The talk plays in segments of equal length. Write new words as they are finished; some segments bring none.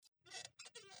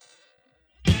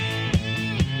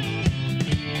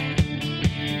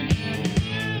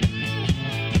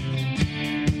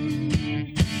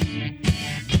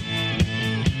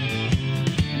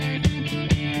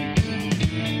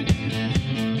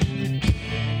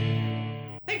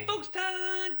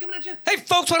Hey,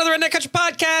 folks, one of the Redneck Country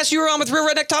Podcast. You were on with Real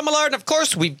Redneck Tom Millard. And, of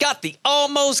course, we've got the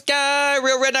almost guy,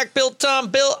 Real Redneck Bill Tom.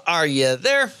 Bill, are you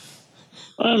there?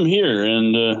 I'm here,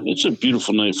 and it's a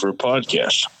beautiful night for a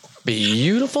podcast.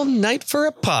 Beautiful night for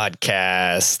a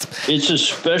podcast. It's a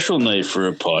special night for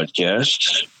a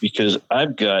podcast because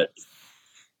I've got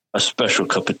a special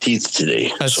cup of tea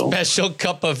today. A special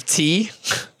cup of tea?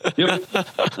 Yep.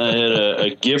 I had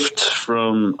a gift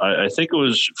from, I think it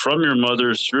was from your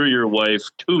mother through your wife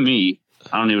to me.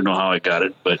 I don't even know how I got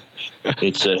it, but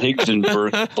it's a Higgs and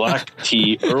Burke black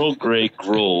tea, Earl Grey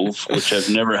Grove, which I've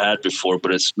never had before,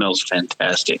 but it smells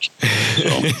fantastic.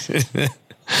 So,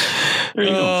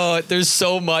 there's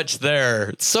so much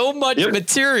there, so much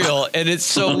material, and it's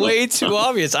so way too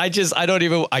obvious. I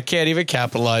can't even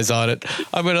capitalize on it.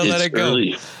 I'm going to let it go.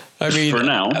 Early. I mean, for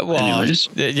now, anyways.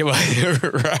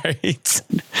 Right.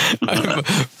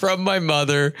 From my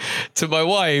mother to my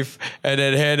wife, and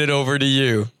then hand it over to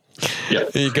you. Yeah.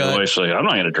 My wife's like, I'm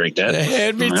not going to drink that.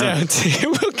 Hand me down to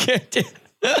you. We'll get it.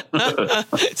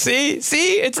 See,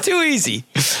 it's too easy.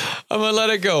 I'm going to let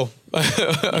it go.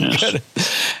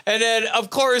 And then,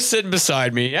 of course, sitting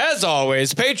beside me, as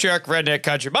always, Patriarch Redneck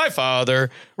Country, my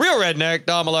father, Real Redneck,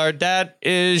 Tom Millard. Dad,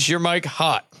 is your mic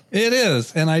hot? It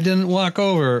is, and I didn't walk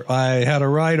over. I had a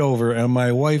ride over, and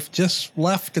my wife just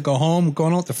left to go home,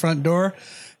 going out the front door,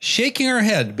 shaking her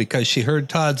head because she heard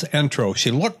Todd's intro.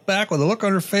 She looked back with a look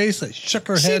on her face, shook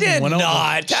her head, and went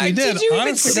out. She did. Did you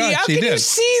even see? How can you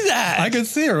see that? I could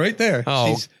see her right there.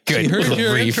 Oh, good. She heard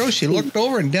your intro. She looked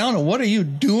over and down, and what are you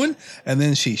doing? And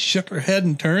then she shook her head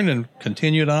and turned and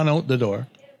continued on out the door.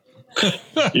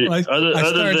 I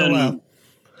started to laugh.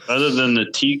 Other than the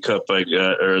teacup I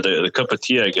got, or the cup of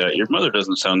tea I got, your mother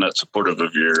doesn't sound that supportive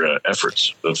of your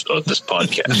efforts of this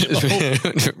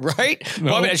podcast. Right?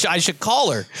 No. Well, I mean, I should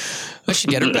call her. I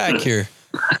should get her back here.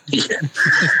 Yeah.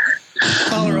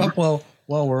 Call her up while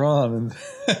we're on.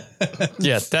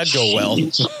 Yes, that'd go well.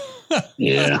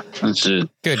 Yeah, that's it.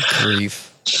 Good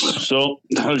grief. So,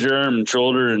 how's your arm and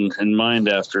shoulder and mind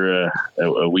after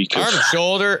a week? Arm and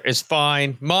shoulder is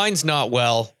fine. Mine's not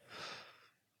well.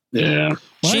 Yeah.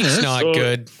 Cheeks not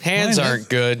good. Hands aren't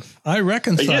good. I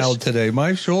reconciled today.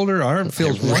 My shoulder arm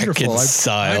feels wonderful.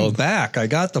 I'm back. I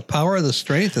got the power, the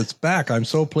strength. It's back. I'm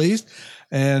so pleased.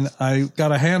 And I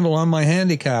got a handle on my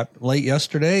handicap late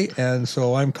yesterday. And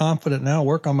so I'm confident now,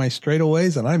 work on my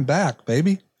straightaways, and I'm back,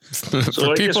 baby.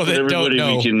 For people that don't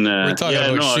know, we're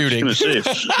talking about shooting. He's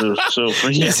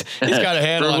got a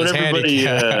handle on his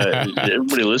handicap.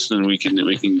 Everybody listening, we can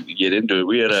get into it.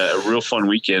 We had a real fun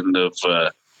weekend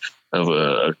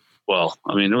well,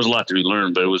 I mean, there was a lot to be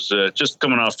learned, but it was just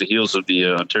coming off the heels of the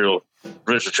Ontario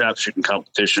Provincial Trap Shooting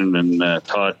Competition, and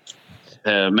Todd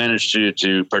managed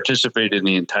to participate in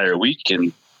the entire week,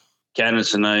 and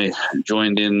Candace and I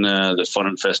joined in the fun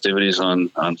and festivities on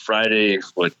Friday,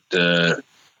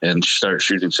 and start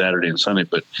shooting Saturday and Sunday.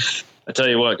 But I tell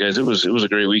you what, guys, it was a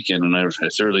great weekend, and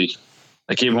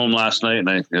I came home last night, and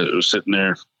I was sitting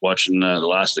there watching the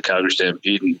last of the Calgary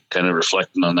Stampede and kind of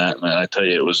reflecting on that. And I tell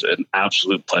you, it was an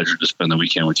absolute pleasure to spend the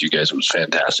weekend with you guys. It was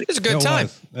fantastic. It's a good time.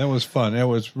 That was fun. It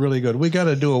was really good. We got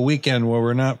to do a weekend where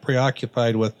we're not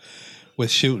preoccupied with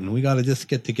shooting. We got to just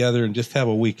get together and just have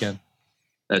a weekend.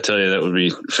 I tell you, that would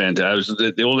be fantastic.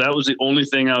 That was the only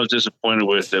thing I was disappointed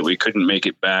with, that we couldn't make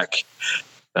it back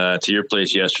to your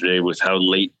place yesterday with how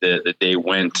late the day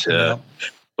went.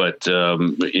 But,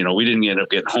 we didn't end up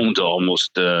getting home till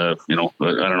almost, I don't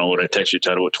know what I texted you,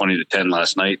 Todd, about 20 to 10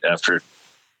 last night after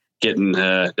getting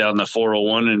down the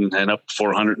 401 and up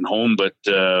 400 and home. But,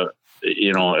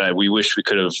 we wish we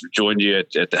could have joined you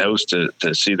at the house to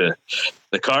see the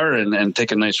car and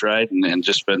take a nice ride and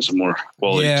just spend some more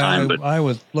quality time. But I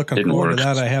was looking forward to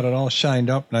that. I had it all shined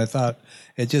up, and I thought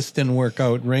it just didn't work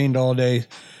out. It rained all day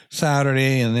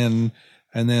Saturday, and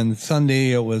then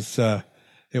Sunday it was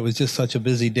just such a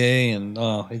busy day, and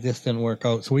it just didn't work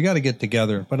out. So we got to get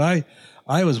together. But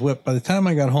I was whipped. By the time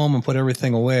I got home and put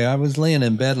everything away, I was laying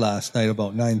in bed last night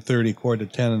about 9:30,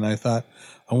 9:45, and I thought,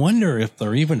 I wonder if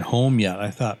they're even home yet.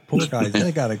 I thought, poor guys,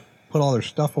 they got to put all their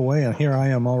stuff away, and here I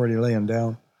am already laying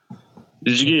down.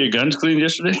 Did you get your guns cleaned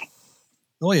yesterday?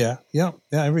 Oh, yeah. Yeah,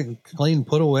 everything clean,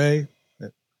 put away. I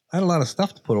had a lot of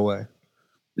stuff to put away.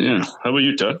 Yeah. How about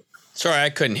you, Todd? Sorry, I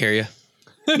couldn't hear you.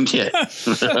 Yeah.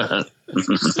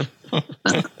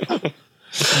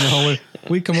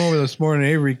 We come over this morning,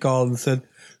 Avery called and said,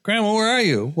 Grandma, where are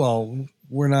you? Well,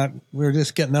 we're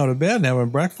just getting out of bed and having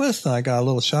breakfast, and I got a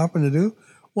little shopping to do.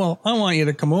 Well, I want you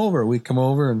to come over. We come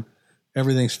over, and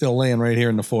everything's still laying right here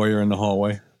in the foyer in the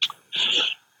hallway.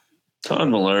 Todd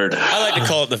Millard. I like to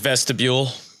call it the vestibule.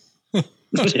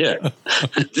 Yeah,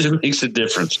 it makes a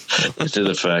difference to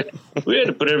the fact. We had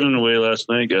to put everything away last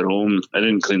night. Got home. I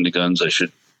didn't clean the guns. I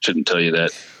shouldn't tell you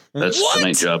that. That's the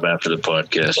night job after the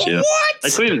podcast. Yeah, What? I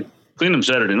cleaned them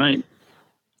Saturday night.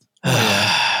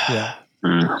 Yeah.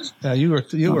 Yeah, you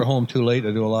were home too late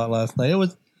to do a lot last night. It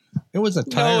was a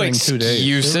tiring 2 days.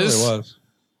 Excuses. It really was.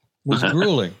 It was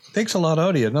grueling. Takes a lot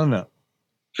out of you, doesn't it?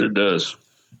 Sure does.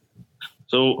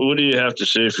 So, what do you have to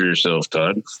say for yourself,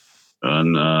 Todd,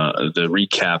 on the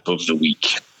recap of the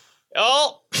week?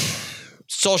 Oh,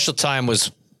 social time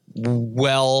was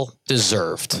well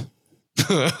deserved.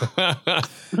 Todd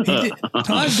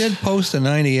did post a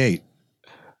 98.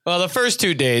 Well, the first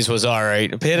 2 days was all right.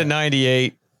 Hit a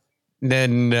 98.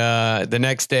 Then the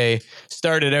next day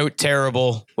started out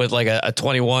terrible with like a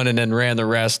 21 and then ran the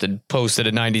rest and posted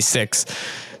a 96.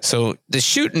 So the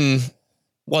shooting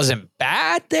wasn't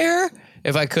bad there.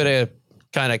 If I could have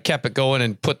kind of kept it going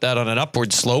and put that on an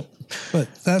upward slope. But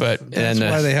that's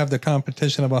why they have the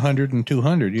competition of 100 and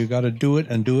 200. You got to do it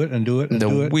and do it and do it and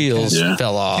do it. The wheels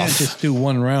fell off. You can't just do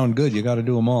one round good. You got to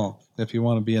do them all if you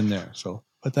want to be in there. So,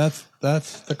 but that's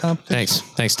the competition.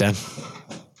 Thanks, Dan.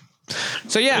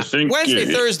 So yeah, Wednesday,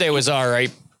 Thursday was all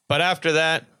right, but after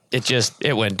that,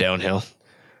 it went downhill.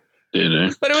 Did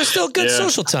it? But it was still good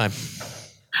social time.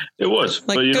 It was,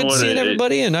 like but you good know what? Seeing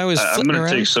everybody, and I was. I'm going to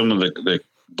take some of the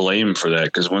blame for that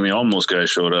because when the almost guy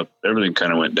showed up, everything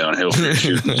kind of went downhill for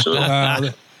shooting. So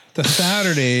the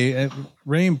Saturday, it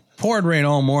poured rain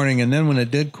all morning, and then when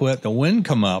it did quit, the wind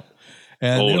come up,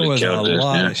 and there was a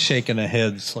lot of shaking of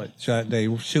heads. Like they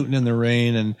were shooting in the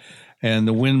rain and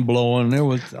the wind blowing. There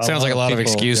was sounds like a lot of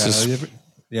excuses.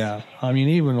 Yeah, I mean,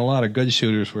 even a lot of good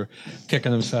shooters were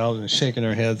kicking themselves and shaking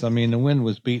their heads. I mean, the wind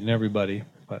was beating everybody,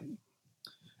 but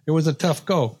it was a tough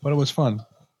go, but it was fun.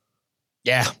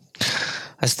 Yeah,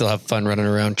 I still have fun running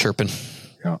around chirping.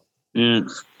 Yeah.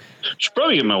 Should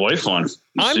probably get my wife on.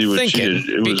 I'm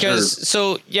thinking because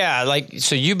so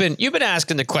you've been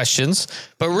asking the questions,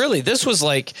 but really this was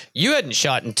like you hadn't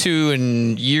shot in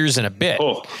 2 years and a bit.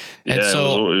 Oh, yeah. And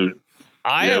so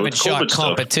I haven't shot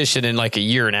competition in like a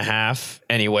year and a half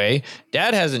anyway.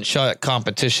 Dad hasn't shot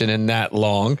competition in that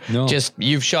long. No. Just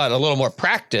you've shot a little more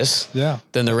practice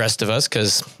than the rest of us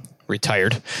because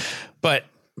retired. But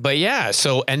yeah,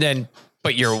 so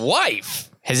but your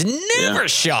wife has never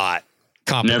shot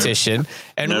competition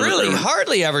and really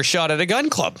hardly ever shot at a gun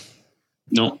club.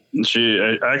 No, she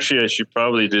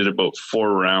probably did about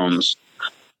 4 rounds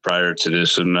prior to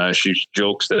this, and she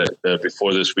jokes that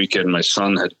before this weekend, my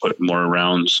son had put more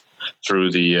rounds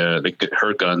through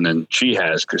her gun than she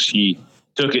has because he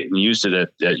took it and used it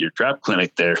at your trap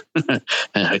clinic there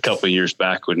a couple of years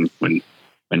back when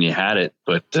you had it.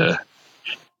 But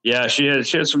yeah, she had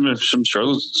some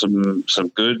struggles, some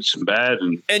good, some bad,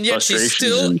 and yet she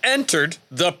still entered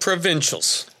the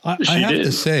provincials. I have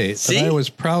to say that I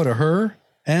was proud of her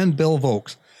and Bill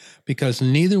Vokes because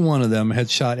neither one of them had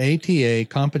shot ATA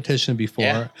competition before.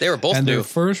 Yeah, they were both and new. Their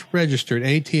first registered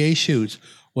ATA shoots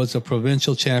was the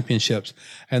provincial championships,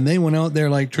 and they went out there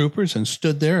like troopers and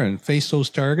stood there and faced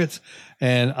those targets.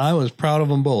 And I was proud of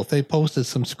them both. They posted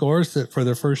some scores that for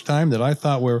their first time that I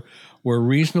thought were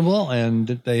reasonable, and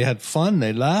they had fun.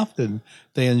 They laughed and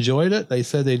they enjoyed it. They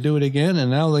said they'd do it again. And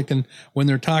now they can, when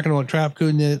they're talking about trap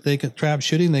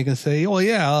shooting, they can say, oh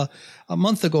yeah, a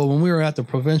month ago when we were at the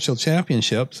provincial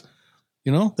championships,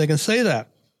 they can say that.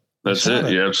 That's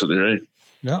it. You're absolutely right.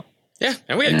 Yeah. Yeah.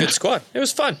 And we had a good squad. It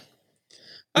was fun.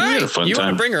 All right. You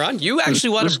want to bring her on? You actually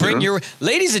want to bring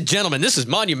ladies and gentlemen, this is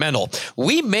monumental.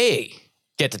 We may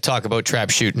get to talk about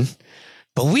trap shooting.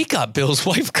 But we got Bill's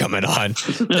wife coming on.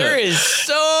 There is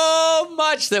so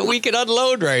much that we can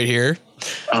unload right here.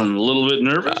 I'm a little bit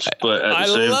nervous, but at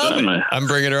the same time, I'm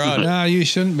bringing her on. No, you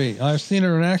shouldn't be. I've seen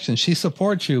her in action. She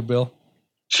supports you, Bill.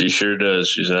 She sure does.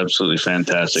 She's absolutely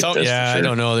fantastic. I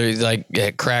don't know. There's like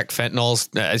crack, fentanyls.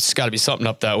 It's got to be something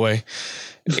up that way.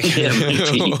 Yeah,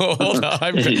 maybe. Hold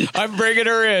on. I'm bringing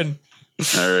her in.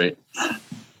 All right.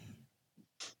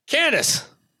 Candace.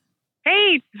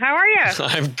 Hey, how are you?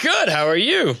 I'm good. How are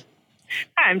you?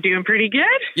 I'm doing pretty good.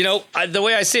 The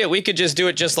way I see it, we could just do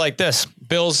it just like this.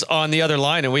 Bill's on the other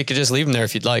line, and we could just leave him there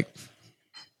if you'd like.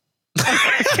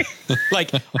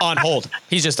 Like on hold.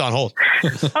 He's just on hold.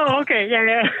 Oh, okay.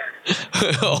 Yeah.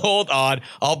 Hold on.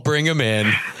 I'll bring him in.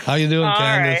 How you doing,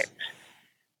 Candace?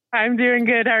 Right. I'm doing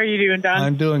good. How are you doing, Don?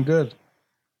 I'm doing good.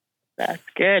 That's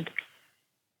good.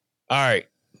 All right.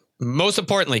 Most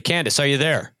importantly, Candace, are you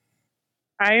there?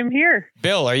 I am here.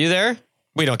 Bill, are you there?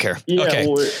 We don't care. Yeah, okay.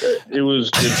 well, it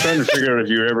was trying to figure out if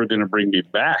you were ever going to bring me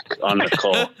back on the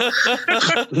call. Or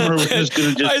we're just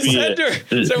going to just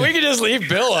so we can just leave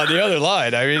Bill on the other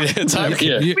line. I mean,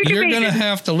 you're going to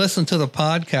have to listen to the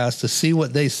podcast to see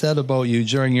what they said about you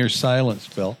during your silence,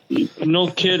 Bill. No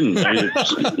kidding.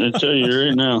 I tell you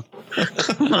right now.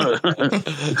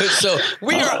 So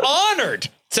we are honored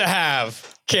to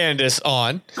have Candace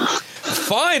on.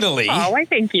 Finally. Oh, I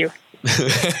thank you.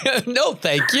 No,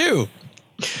 thank you.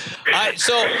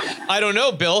 So I don't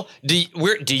know, Bill.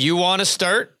 Do you want to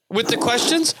start with the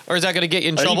questions, or is that going to get you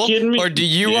in trouble? You kidding me? Or do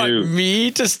you want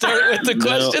me to start with the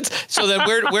questions? So then,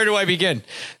 where do I begin?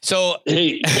 So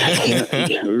hey,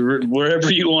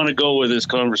 wherever you want to go with this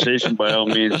conversation, by all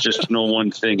means, just know one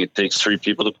thing: it takes 3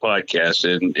 people to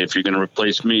podcast, and if you're going to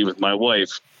replace me with my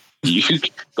wife, you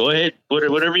go ahead,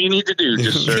 whatever you need to do.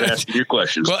 Just start asking your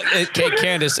questions. Well, okay,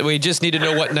 Candace, we just need to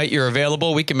know what night you're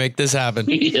available. We can make this happen.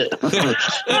 Yeah.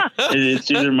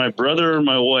 It's either my brother or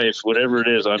my wife, whatever it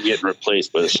is. I'm getting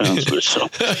replaced by the sounds of it.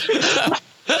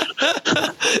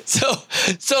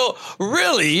 So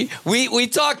really, we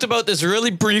talked about this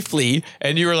really briefly,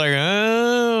 and you were like,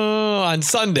 oh, on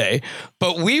Sunday.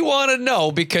 But we want to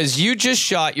know, because you just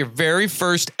shot your very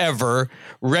first ever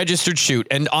registered shoot,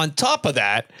 and on top of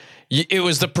that, it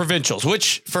was the provincials,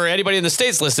 which for anybody in the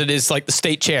States listed is like the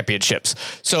state championships.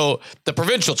 So the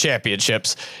provincial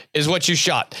championships is what you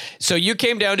shot. So you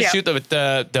came down to shoot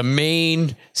the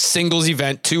main singles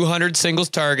event, 200 singles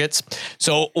targets.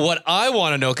 So what I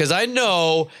want to know, because I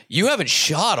know you haven't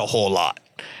shot a whole lot.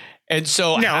 And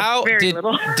so did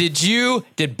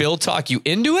Bill talk you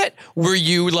into it? Were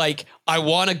you like, I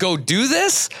want to go do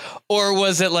this? Or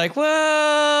was it like,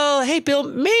 well, hey, Bill,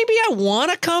 maybe I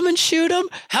want to come and shoot him?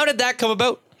 How did that come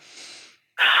about?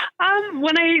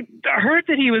 When I heard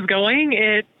that he was going,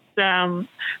 I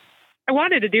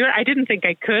wanted to do it. I didn't think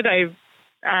I could. I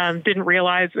didn't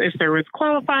realize if there was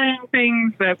qualifying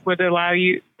things that would allow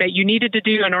you, that you needed to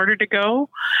do in order to go.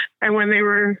 And when they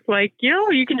were like,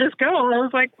 you can just go, I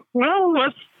was like, well,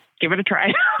 let's give it a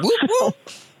try. Whoop, whoop.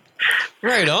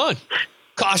 Right on.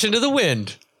 Caution to the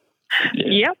wind.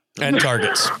 Yep. And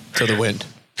targets to the wind.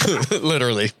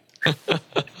 Literally. Yeah,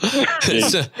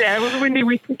 it was a windy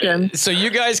weekend. So you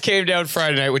guys came down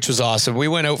Friday night, which was awesome. We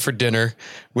went out for dinner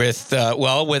with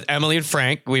Emily and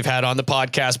Frank. We've had on the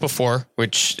podcast before,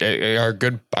 which are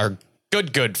good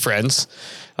friends,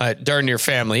 darn near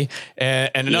family, and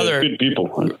another good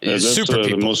people. That's super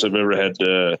people. The most I've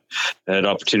ever had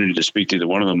opportunity to speak to either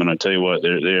one of them, and I tell you what, they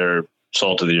are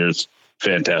salt of the earth,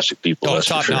 fantastic people. Oh,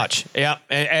 top notch, yeah,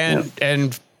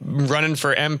 and running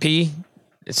for MP.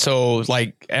 So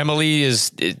like Emily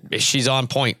she's on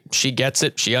point. She gets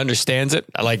it. She understands it.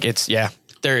 Like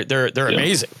they're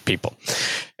amazing people.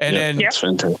 And then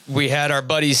we had our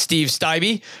buddy Steve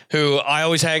Stibey, who I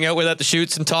always hang out with at the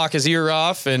shoots and talk his ear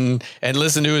off and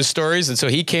listen to his stories. And so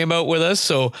he came out with us.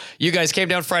 So you guys came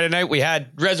down Friday night. We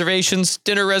had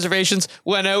dinner reservations,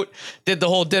 went out, did the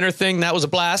whole dinner thing. That was a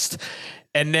blast.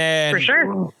 And then for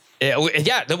sure.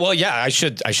 Yeah. Well, yeah, I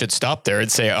should stop there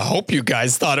and say, I hope you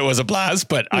guys thought it was a blast,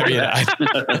 but I mean,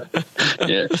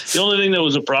 The only thing that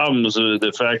was a problem was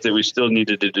the fact that we still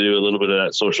needed to do a little bit of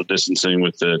that social distancing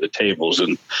with the tables,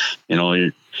 and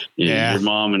your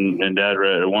mom and dad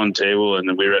were at one table and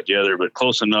then we were at the other, but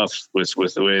close enough with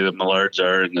the way the Millards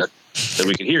are and that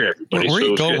we could hear everybody. Where are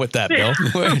you going with that, Bill?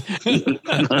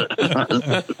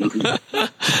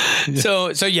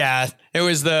 So yeah, it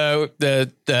was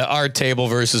the our table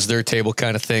versus their table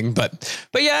kind of thing, but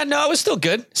yeah, no, it was still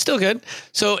good.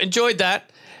 So enjoyed that.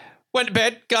 Went to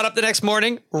bed, got up the next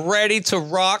morning, ready to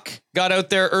rock. Got out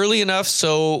there early enough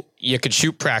so you could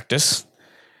shoot practice.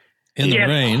 In the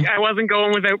rain. I wasn't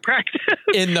going without practice.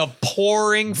 In the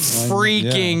pouring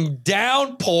freaking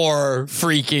downpour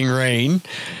freaking rain.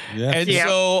 Yeah. And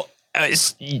so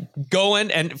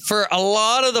going, and for a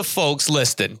lot of the folks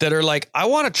listening that are like, I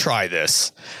want to try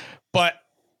this, but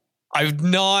I've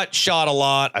not shot a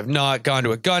lot. I've not gone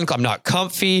to a gun club. I'm not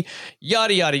comfy,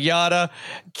 yada, yada, yada.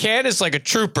 Candace, like a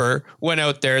trooper, went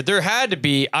out there. There had to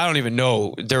be, I don't even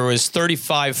know, there was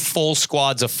 35 full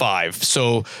squads of 5.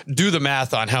 So do the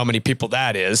math on how many people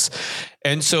that is.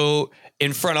 And so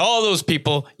in front of all those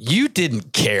people, you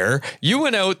didn't care. You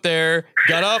went out there,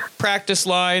 got up, practice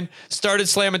line, started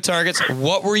slamming targets.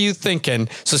 What were you thinking?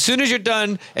 So as soon as you're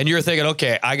done and you're thinking,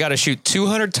 okay, I got to shoot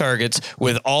 200 targets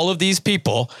with all of these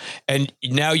people, and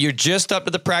now you're just up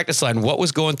to the practice line, what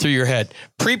was going through your head?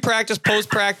 Pre-practice,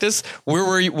 post-practice, where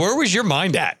were you? Where was your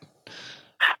mind at?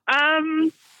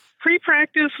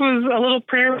 Pre-practice was a little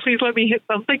prayer, please let me hit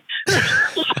something.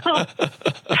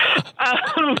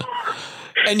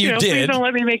 And you did. Please don't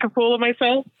let me make a fool of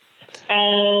myself.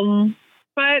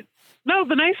 But no,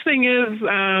 the nice thing is,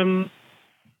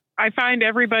 I find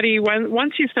everybody,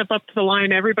 once you step up to the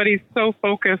line, everybody's so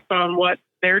focused on what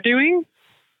they're doing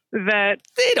that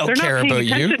they don't care about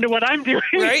you. To what I'm doing,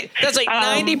 right? That's like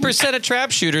 90% of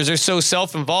trap shooters are so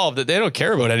self-involved that they don't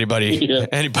care about anybody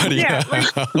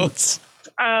else.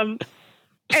 And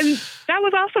that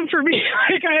was awesome for me.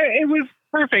 It was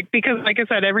perfect because, like I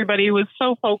said, everybody was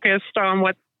so focused on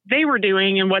what they were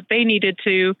doing and what they needed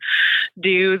to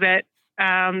do that,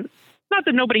 not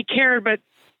that nobody cared, but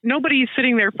nobody's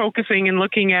sitting there focusing and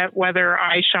looking at whether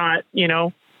I shot,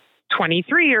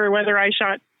 23 or whether I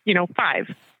shot,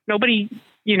 5. Nobody,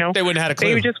 they wouldn't have had a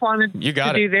clue. They just wanted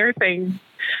to do their thing.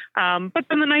 But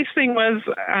then the nice thing was,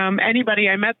 anybody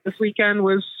I met this weekend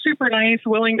was super nice,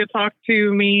 willing to talk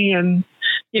to me. And,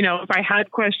 if I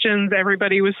had questions,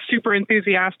 everybody was super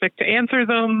enthusiastic to answer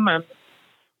them. And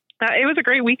it was a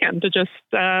great weekend to just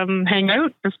hang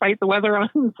out despite the weather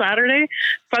on Saturday.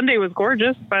 Sunday was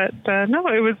gorgeous, but no,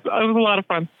 it was a lot of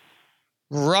fun.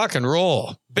 Rock and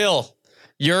roll. Bill,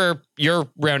 your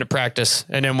round of practice,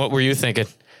 and then what were you thinking?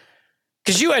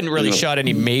 Because you hadn't really shot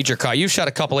any major you shot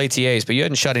a couple ATAs, but you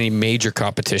hadn't shot any major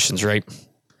competitions, right?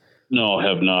 No, I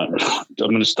have not. I'm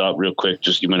going to stop real quick.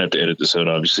 Just you might have to edit this out,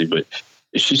 obviously. But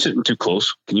is she sitting too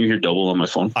close? Can you hear double on my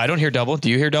phone? I don't hear double.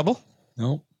 Do you hear double?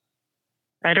 No.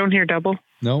 I don't hear double.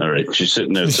 No. All right. She's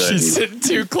sitting outside. She's sitting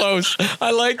too close.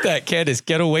 I like that. Candace,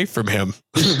 get away from him.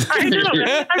 I know.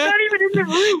 I'm not even in the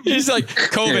room. He's like,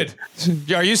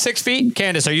 COVID. Are you 6 feet?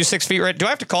 Candace, are you 6 feet? Right? Do I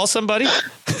have to call somebody?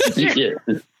 Yeah.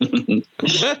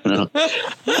 No.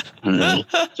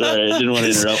 Sorry, I didn't want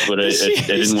to interrupt, but I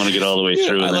didn't want to get all the way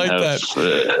through and then have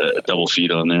double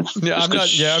feet on there. Yeah, I'm not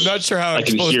sure how I'm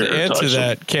supposed to answer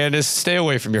that. Candace, stay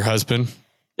away from your husband.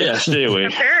 Yeah, stay away.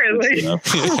 Apparently.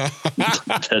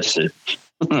 That's it.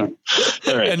 All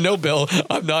right. And no, Bill,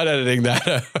 I'm not editing that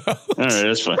out. All right,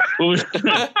 that's fine.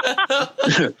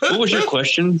 What was your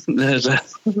question? Right.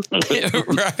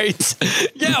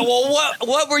 Yeah, well,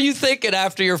 what were you thinking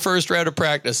after your first round of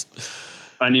practice?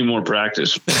 I need more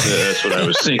practice. That's what I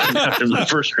was thinking after my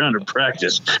first round of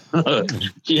practice.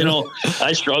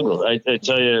 I struggled. I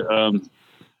tell you,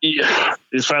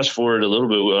 fast forward a little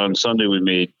bit. On Sunday, we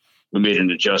made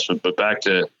an adjustment, but back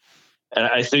to, and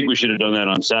I think we should have done that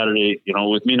on Saturday.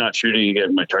 With me not shooting and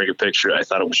getting my target picture, I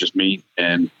thought it was just me,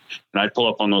 and I'd pull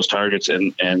up on those targets,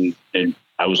 and I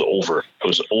was over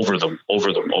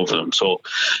them. So,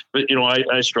 but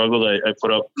I struggled. I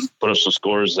put up some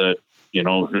scores that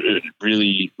it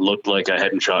really looked like I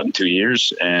hadn't shot in 2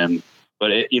 years,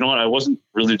 but I wasn't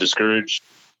really discouraged.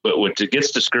 But what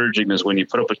gets discouraging is when you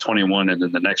put up a 21 and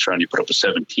then the next round you put up a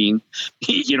 17.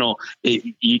 You want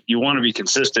to be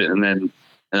consistent, and then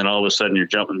all of a sudden you're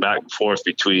jumping back and forth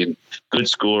between good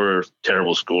score,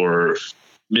 terrible score,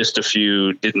 missed a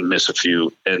few, didn't miss a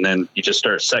few, and then you just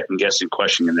start second guessing,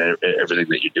 questioning everything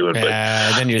that you're doing.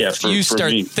 Then you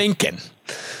start thinking.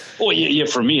 Oh, yeah,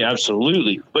 for me,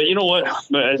 absolutely. But you know what?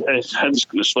 I had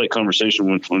this slight conversation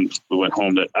when we went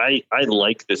home that I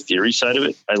like the theory side of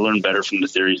it. I learn better from the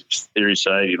theory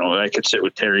side. I could sit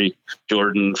with Terry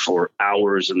Jordan for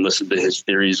hours and listen to his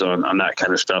theories on that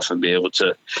kind of stuff and be able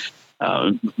to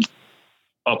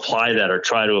apply that or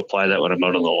try to apply that when I'm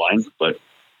out on the line. But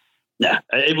yeah,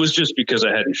 it was just because I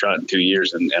hadn't shot in 2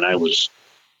 years and I was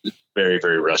very,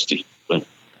 very rusty. But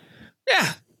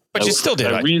yeah. But you still did.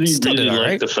 I really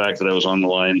liked the fact that I was on the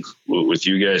line with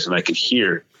you guys and I could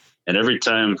hear. And every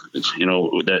time,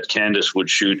 that Candace would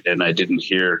shoot and I didn't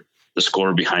hear the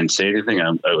score behind say anything,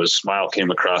 a smile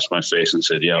came across my face and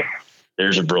said, "Yep,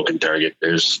 there's a broken target.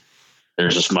 There's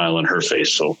a smile on her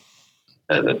face." So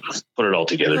put it all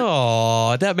together.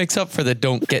 Oh, that makes up for the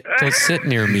don't sit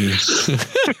near me.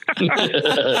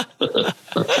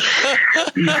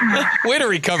 Way to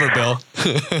recover, Bill.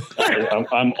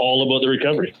 I'm all about the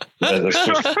recovery.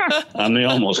 I'm the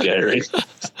almost guy, right?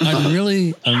 I'm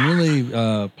really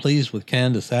pleased with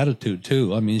Candace's attitude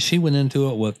too. I mean, she went into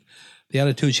it with the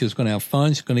attitude she was going to have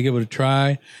fun. She's going to give it a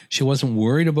try. She wasn't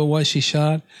worried about what she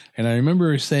shot. And I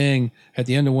remember her saying at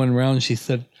the end of one round, she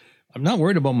said, "I'm not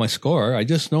worried about my score. I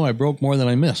just know I broke more than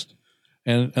I missed."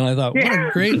 And I thought, what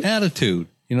a great attitude,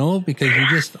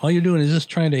 because all you're doing is just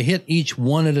trying to hit each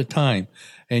one at a time.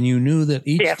 And you knew that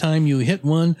each time you hit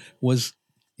one was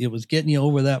getting you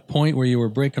over that point where you were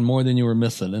breaking more than you were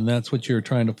missing. And that's what you're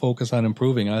trying to focus on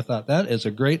improving. I thought that is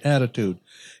a great attitude.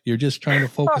 You're just trying to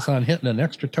focus on hitting an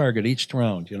extra target each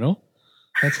round,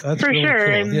 That's for really sure.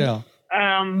 cool. And, yeah.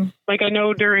 I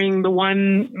know during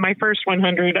my first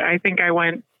 100, I think I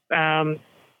went 10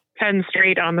 10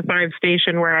 straight on the 5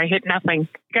 station where I hit nothing.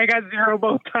 I got 0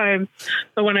 both times.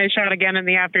 So when I shot again in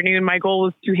the afternoon, my goal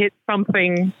was to hit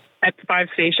something at the 5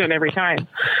 station every time.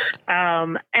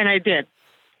 And I did.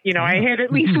 I hit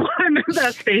at least one at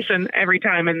that station every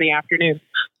time in the afternoon.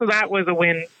 So that was a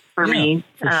win for me.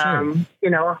 For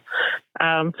sure.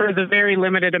 For the very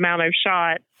limited amount I've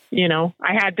shot,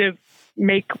 I had to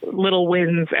make little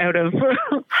wins out of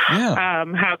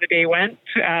how the day went.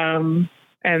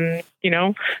 And,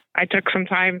 I took some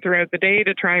time throughout the day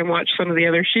to try and watch some of the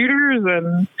other shooters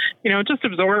and, just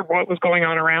absorb what was going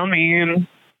on around me. And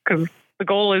because the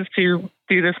goal is to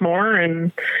do this more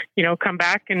and, come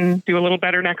back and do a little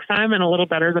better next time and a little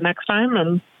better the next time.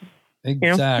 And,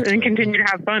 and continue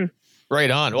to have fun.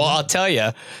 Right on. Well, I'll tell you,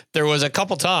 there was a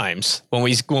couple times when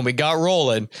we got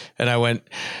rolling and I went,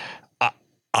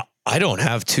 I don't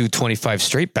have 225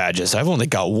 straight badges. I've only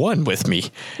got one with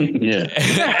me. Yeah.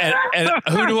 and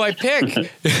who do I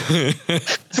pick?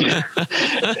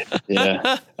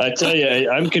 Yeah. I tell you,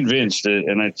 I'm convinced,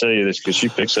 and I tell you this because she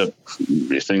picks up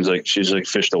things like she's like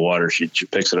fish to water. She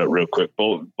picks it up real quick.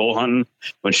 Bow hunting,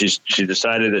 when she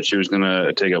decided that she was going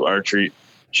to take up archery,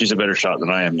 she's a better shot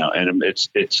than I am now. And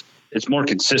it's more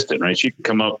consistent, right? She can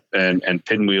come up and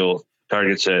pinwheel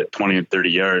targets at 20 and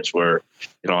 30 yards where,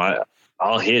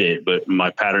 I'll hit it, but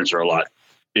my patterns are a lot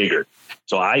bigger.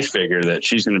 So I figure that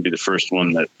she's going to be the first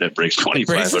one that breaks 25.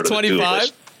 Breaks the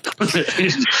 25?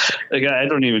 Like, I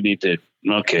don't even need to.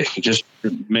 Okay, just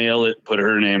mail it, put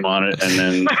her name on it, and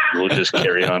then we'll just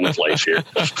carry on with life here.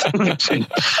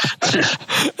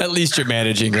 At least you're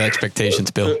managing your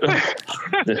expectations, Bill.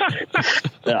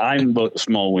 I'm about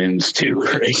small wins too,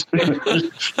 right?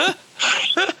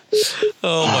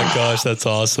 Oh my gosh, that's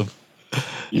awesome.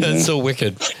 That's so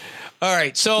wicked. All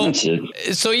right, so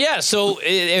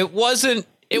it wasn't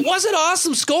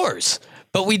awesome scores,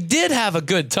 but we did have a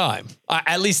good time.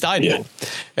 At least I did. Yeah.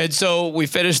 And so we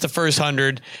finished the first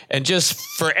 100. And just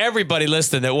for everybody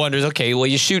listening that wonders, okay, well,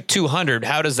 you shoot 200.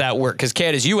 How does that work? Because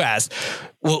Candace, you asked,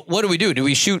 well, what do? Do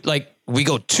we shoot we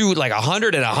go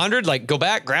 100 and 100, like go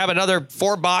back, grab another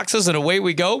 4 boxes and away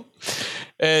we go?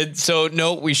 And so,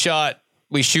 no, we shoot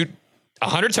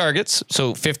 100 targets.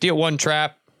 So 50 at one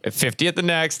trap, 50 at the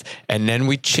next, and then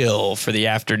we chill for the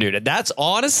afternoon. And that's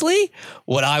honestly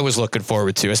what I was looking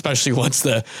forward to, especially once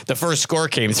the first score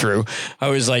came through. I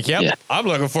was like, I'm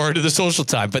looking forward to the social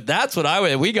time. But that's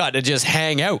what we got to just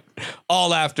hang out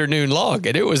all afternoon long,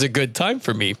 and it was a good time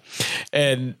for me.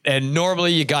 And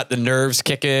normally you got the nerves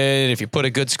kicking if you put a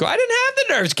good score. I didn't have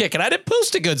the nerves kicking. I didn't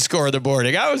post a good score in the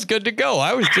morning. I was good to go.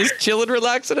 I was just chilling,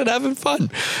 relaxing, and having fun.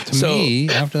 To me,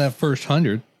 after that first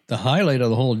 100, the highlight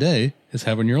of the whole day is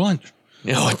having your lunch.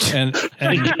 And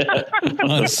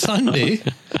on Sunday,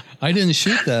 I didn't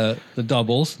shoot the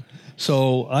doubles.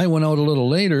 So I went out a little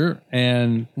later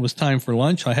and it was time for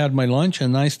lunch. I had my lunch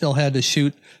and I still had to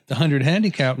shoot the 100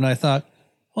 handicap. And I thought,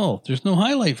 oh, there's no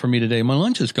highlight for me today. My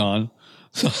lunch is gone.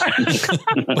 So,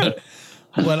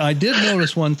 but I did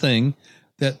notice one thing,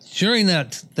 that during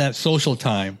that social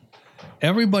time,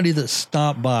 everybody that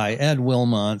stopped by, Ed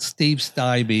Wilmot, Steve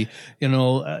Stibey,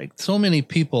 so many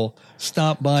people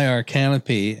stopped by our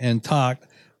canopy and talked,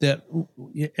 that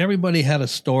everybody had a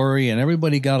story and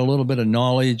everybody got a little bit of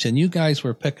knowledge, and you guys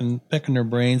were picking their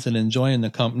brains and enjoying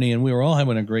the company, and we were all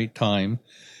having a great time.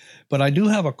 But I do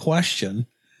have a question.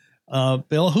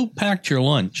 Bill, who packed your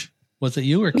lunch? Was it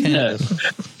you or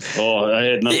Candace? Oh, I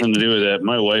had nothing to do with that.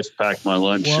 My wife packed my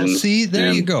lunch. Well, see,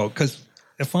 there you go. Because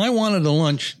if I wanted a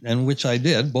lunch, and which I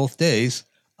did both days,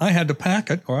 I had to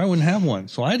pack it or I wouldn't have one.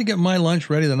 So I had to get my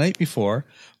lunch ready the night before,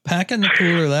 pack it in the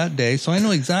cooler that day. So I know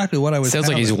exactly what I was having.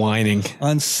 Sounds like he's whining.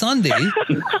 On Sunday,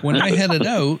 when I headed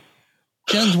out,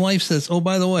 Jen's wife says, oh,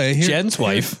 by the way. Todd's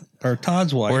wife,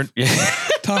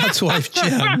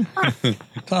 Jen.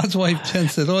 Todd's wife, Jen,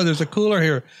 says, oh, there's a cooler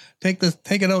here. Take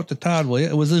it out to Todd, will you?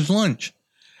 It was his lunch.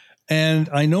 And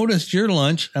I noticed your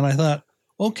lunch and I thought,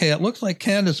 okay, it looks like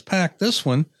Candace packed this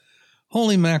one.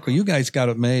 Holy mackerel, you guys got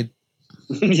it made.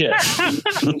 Yeah.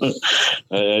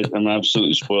 I'm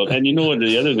absolutely spoiled. And you know what?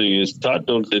 The other thing is, Todd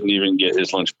didn't even get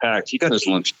his lunch packed. He got his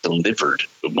lunch delivered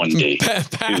one day.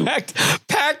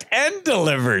 Packed and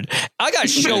delivered. I got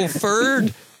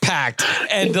chauffeured, packed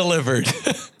and delivered.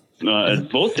 No,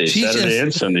 both days, Saturday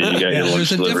and Sunday, you got your lunch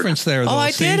There's a delivered. difference there, though. Oh,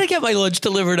 I did get my lunch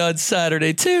delivered on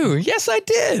Saturday, too. Yes, I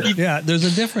did. Yeah, there's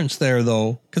a difference there,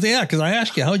 though. Because I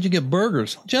asked you, how'd you get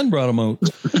burgers? Jen brought them out.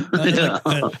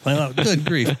 Good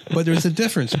grief. But there's a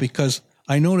difference because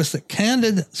I noticed that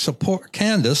Candace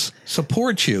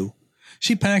supports you.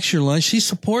 She packs your lunch. She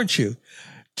supports you.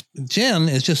 Jen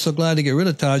is just so glad to get rid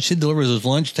of Todd. She delivers his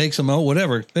lunch, takes him out,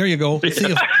 whatever. There you go.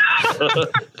 See,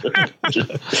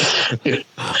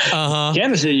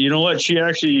 Candace, you know what? She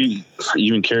actually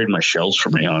even carried my shells for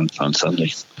me on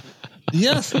Sunday.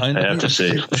 Yes, I have to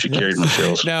say, she carried my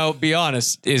shells. Now, be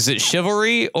honest. Is it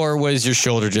chivalry or was your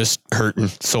shoulder just hurting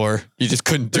sore? You just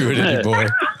couldn't do it anymore.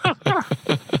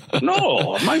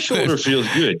 No, my shoulder feels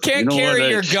good. Can't carry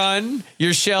your gun,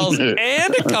 your shells,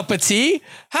 and a cup of tea.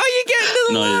 How are you getting to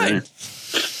the line?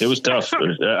 It was tough.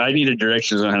 I needed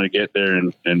directions on how to get there,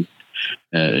 and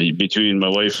between my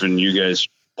wife and you guys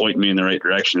pointing me in the right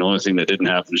direction, the only thing that didn't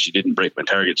happen is she didn't break my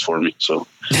targets for me. So,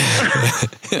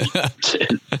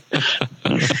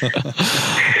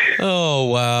 oh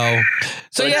wow!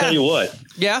 So I tell you what,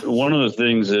 one of the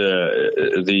things,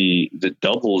 the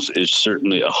doubles is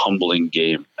certainly a humbling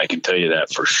game. I can tell you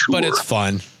that for sure. But it's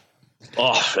fun.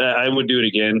 Oh, I would do it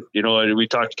again. You know, we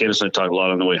talked, Candace and I talked a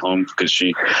lot on the way home because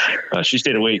she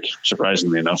stayed awake,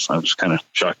 surprisingly enough. I was kind of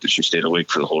shocked that she stayed awake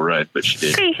for the whole ride, but she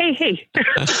did. Hey.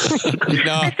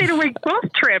 No. I stayed awake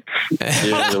both trips.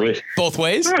 Yeah, both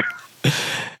ways?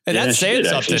 And that's saying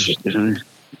something.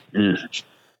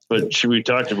 But we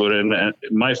talked about it, and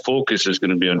my focus is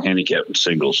going to be on handicap and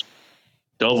singles.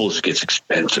 Doubles gets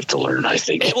expensive to learn, I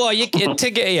think. Well,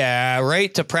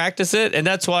 to practice it. And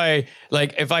that's why,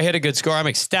 like, if I hit a good score, I'm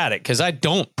ecstatic because I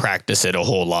don't practice it a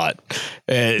whole lot.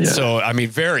 So, I mean,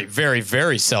 very, very,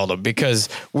 very seldom, because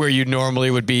where you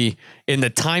normally would be in the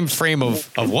time frame of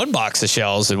one box of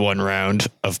shells in one round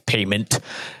of payment,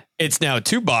 it's now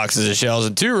 2 boxes of shells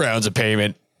and 2 rounds of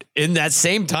payment in that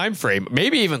same time frame,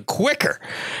 maybe even quicker.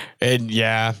 And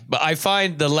but I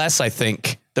find the less I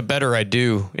think, the better I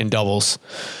do in doubles.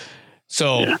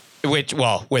 So, with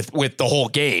the whole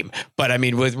game, but I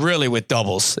mean, with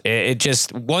doubles, it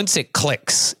just, once it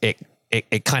clicks, it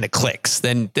kind of clicks.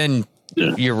 Then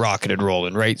you're rocking and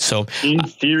rolling, right? So, in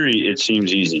theory, it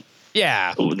seems easy.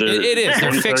 Yeah, it is.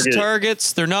 They're fixed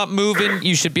targets. They're not moving.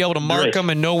 You should be able to mark them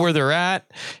and know where they're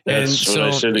at. That's what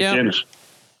I said again.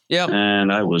 Yep.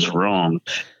 And I was wrong.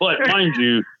 But mind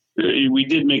you, we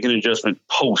did make an adjustment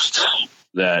post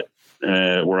that,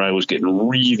 where I was getting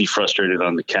really frustrated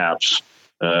on the caps,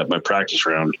 my practice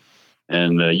round,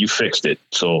 and you fixed it.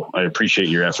 So I appreciate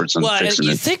your efforts on fixing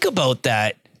it. Think about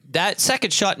that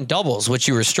second shot in doubles, which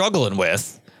you were struggling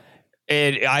with,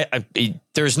 and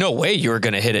there's no way you were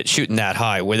going to hit it shooting that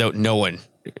high without knowing.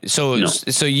 So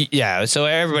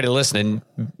everybody listening,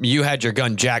 you had your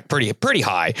gun jacked pretty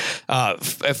high.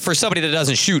 For somebody that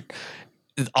doesn't shoot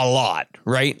a lot,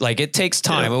 right? Like, it takes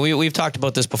time. And we've talked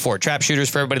about this before. Trap shooters,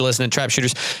 for everybody listening,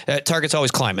 target's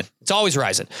always climbing. It's always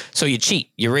rising. So you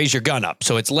cheat, you raise your gun up.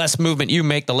 So it's less movement you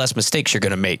make, the less mistakes you're going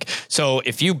to make. So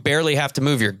if you barely have to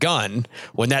move your gun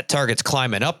when that target's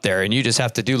climbing up there and you just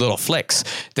have to do little flicks,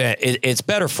 then it's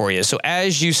better for you. So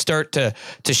as you start to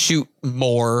shoot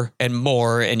more and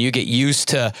more, and you get used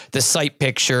to the sight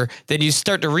picture, then you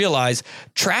start to realize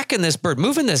tracking this bird,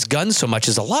 moving this gun so much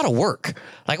is a lot of work.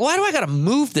 Like, why do I got to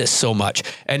move this so much?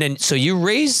 And then, so you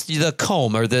raise the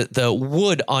comb or the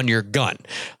wood on your gun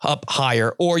up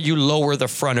higher, or you lower the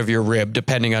front of your rib,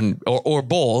 depending on, or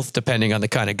both, depending on the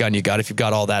kind of gun you got, if you've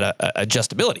got all that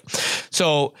adjustability.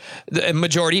 So the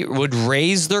majority would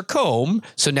raise their comb.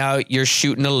 So now you're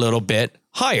shooting a little bit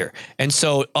higher. And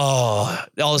so, all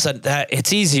of a sudden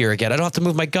it's easier again. I don't have to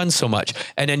move my gun so much.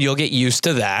 And then you'll get used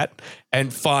to that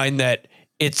and find that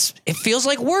it feels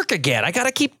like work again. I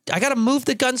got to move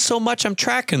the gun so much. I'm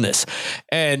tracking this.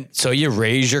 And so you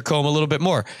raise your comb a little bit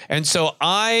more. And so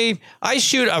I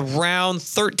shoot around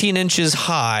 13 inches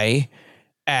high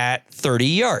at 30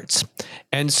 yards.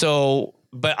 And so,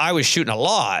 but I was shooting a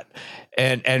lot.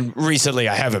 And recently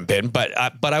I haven't been, but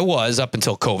I was up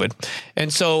until COVID.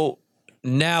 And so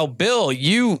now, Bill,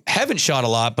 you haven't shot a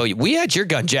lot, but we had your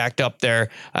gun jacked up there.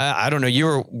 I don't know. You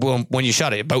were, when you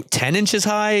shot it, about 10 inches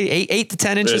high, 8 to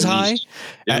 10 inches high?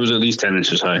 It was at least 10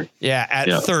 inches high. Yeah,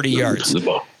 at 30 yards.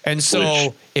 And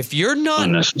so if you're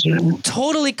not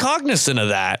totally cognizant of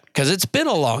that, because it's been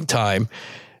a long time,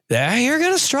 then you're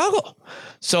going to struggle.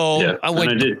 So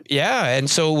I did. And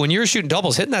so when you're shooting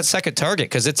doubles, hitting that second target,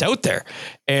 because it's out there,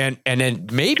 and then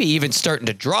maybe even starting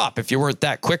to drop if you weren't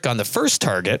that quick on the first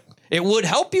target. It would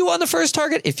help you on the first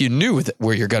target if you knew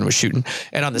where your gun was shooting.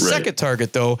 And on the second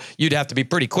target, though, you'd have to be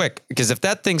pretty quick, because if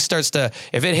that thing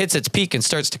if it hits its peak and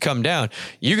starts to come down,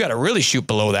 you got to really shoot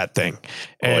below that thing.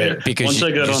 Because once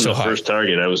I got on the first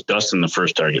target, I was dusting the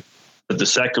first target. But the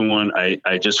second one,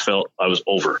 I just felt I was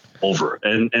over.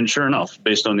 And sure enough,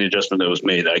 based on the adjustment that was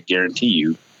made, I guarantee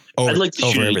you, I'd like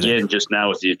to shoot it again just now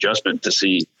with the adjustment to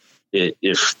see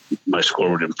if my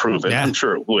score would improve. And I'm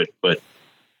sure it would, but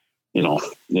you know,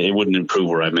 it wouldn't improve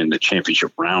where I'm in the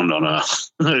championship round on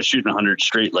shooting 100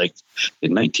 straight. Like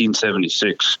in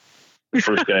 1976, the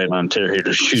first guy in Ontario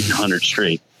to shoot 100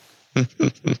 straight.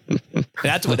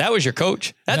 That was your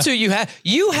coach. That's who you had.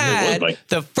 You had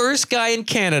the first guy in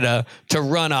Canada to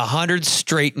run 100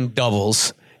 straight in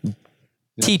doubles,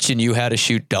 teaching you how to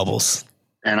shoot doubles.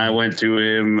 And I went to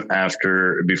him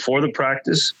before the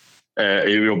practice.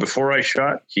 Before I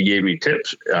shot, he gave me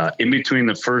tips. In between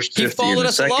the first 50 and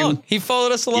the second, he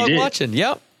followed us along watching.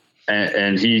 Yep.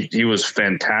 And he was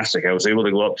fantastic. I was able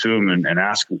to go up to him and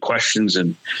ask him questions,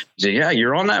 and he said, "Yeah,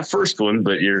 you're on that first one,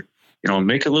 but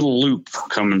make a little loop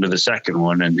coming to the second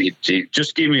one." And he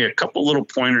just gave me a couple little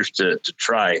pointers to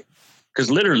try,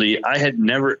 because literally I had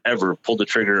never ever pulled the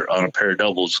trigger on a pair of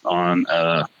doubles on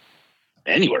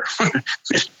anywhere.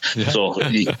 So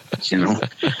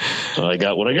so I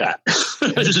got what I got.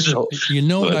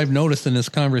 What I've noticed in this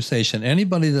conversation,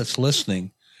 anybody that's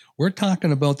listening, we're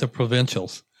talking about the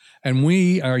provincials, and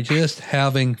we are just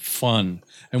having fun.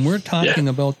 And we're talking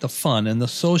about the fun and the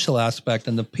social aspect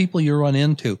and the people you run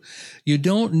into. You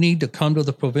don't need to come to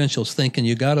the provincials thinking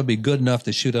you got to be good enough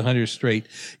to shoot 100 straight.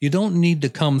 You don't need to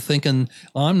come thinking,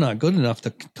 I'm not good enough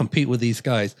to compete with these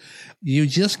guys. You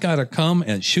just got to come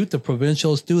and shoot the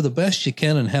provincials, do the best you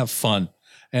can, and have fun.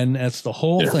 And that's the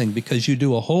whole thing, because you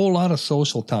do a whole lot of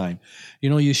social time.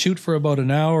 You shoot for about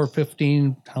an hour,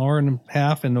 15 hour and a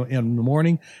half in the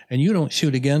morning, and you don't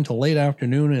shoot again till late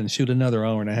afternoon and shoot another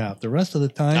hour and a half. The rest of the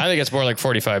time, I think it's more like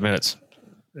 45 minutes.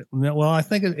 Well, I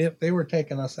think if they were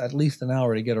taking us at least an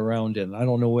hour to get around in. I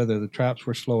don't know whether the traps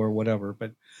were slow or whatever,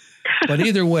 but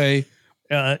either way,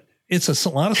 it's a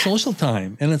lot of social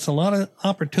time, and it's a lot of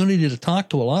opportunity to talk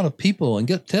to a lot of people and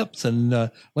get tips. And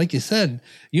like you said,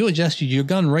 you adjusted your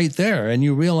gun right there, and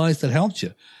you realized it helped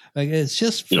you. Like, it's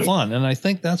just fun, and I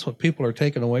think that's what people are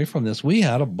taking away from this. We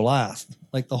had a blast,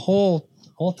 like the whole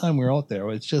time we were out there.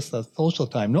 It's just a social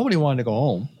time. Nobody wanted to go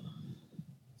home.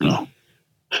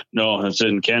 No, it's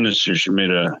in Candace. She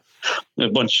made a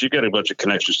bunch. She got a bunch of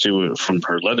connections too from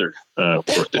her leather work.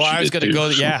 Well, I was going to go.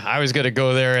 Yeah, I was going to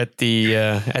go there at the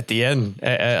end,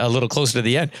 a little closer to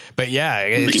the end. But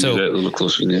so a little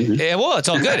closer to the end. Yeah, well, it's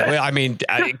all good. I mean,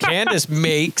 Candace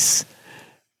makes.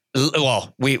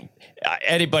 Well,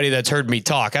 anybody that's heard me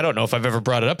talk, I don't know if I've ever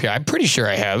brought it up here. I'm pretty sure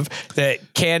I have.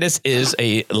 That Candace is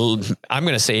I'm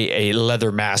going to say a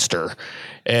leather master.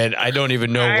 And I don't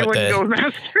even know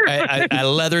a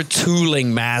leather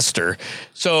tooling master.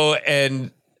 So,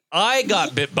 and I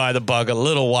got bit by the bug a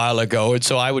little while ago. And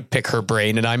so I would pick her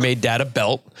brain, and I made Dad a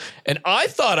belt, and I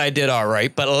thought I did all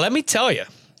right. But let me tell you,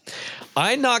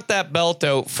 I knocked that belt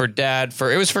out for Dad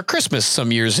it was for Christmas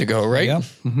some years ago. Right. Yeah.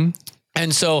 Mm-hmm.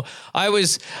 And so I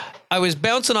was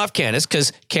bouncing off Candace,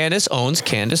 because Candace owns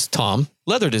Candace Thom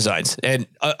Leather Designs, and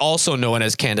also known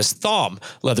as Candace Thom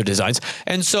Leather Designs.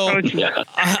 And so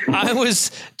I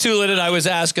was tooling it. I was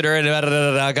asking her, and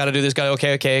I got to do this.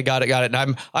 Okay, got it.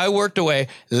 And I worked away.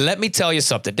 Let me tell you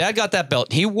something. Dad got that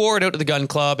belt. He wore it out to the gun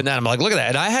club, and then I'm like, look at that.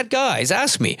 And I had guys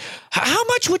ask me, how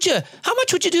much would you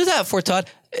do that for, Todd?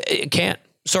 Can't.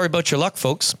 Sorry about your luck,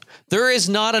 folks. There is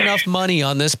not enough money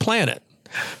on this planet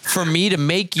for me to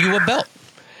make you a belt.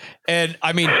 And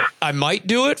I mean, I might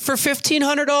do it for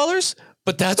 $1,500,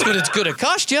 but that's what it's going to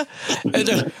cost you.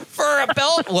 And for a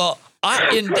belt, well,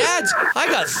 in Dad's, I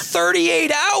got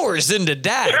 38 hours into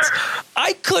Dad's.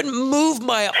 I couldn't move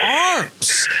my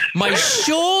arms. My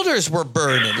shoulders were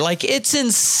burning. Like, it's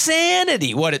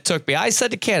insanity what it took me. I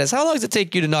said to Candace, how long does it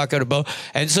take you to knock out a bow?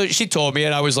 And so she told me,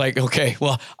 and I was like, okay,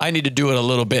 well, I need to do it a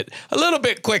little bit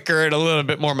quicker and a little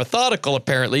bit more methodical,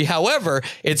 apparently. However,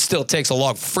 it still takes a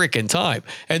long freaking time.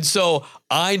 And so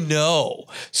I know.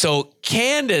 So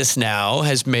Candace now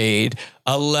has made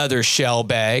a leather shell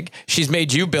bag. She's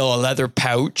made you, Bill, a leather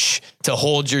pouch to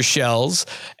hold your shells,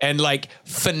 and like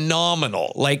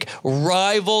phenomenal, like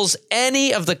rivals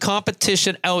any of the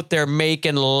competition out there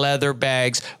making leather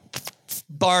bags,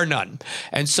 bar none.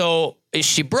 And so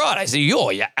she brought, I said,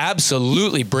 yeah,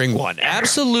 absolutely bring one.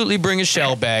 Absolutely bring a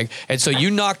shell bag. And so you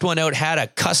knocked one out, had a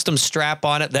custom strap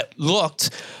on it that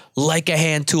looked like a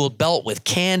hand-tooled belt with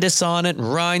Candace on it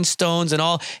and rhinestones and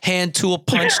all hand-tool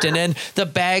punched, and then the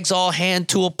bag's all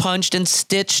hand-tool punched and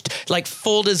stitched, like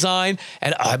full design.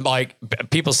 And I'm like,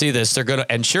 people see this, they're gonna,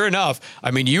 and sure enough,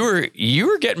 I mean, you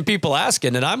were getting people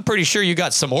asking, and I'm pretty sure you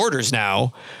got some orders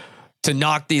now to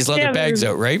knock these leather bags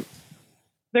out, right?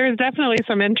 There's definitely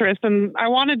some interest, and I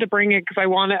wanted to bring it because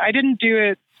I didn't do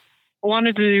it. I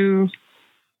wanted to,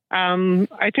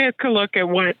 I took a look at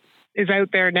what is out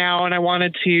there now, and I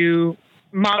wanted to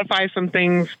modify some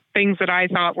things that I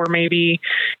thought were maybe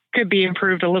could be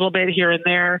improved a little bit here and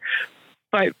there.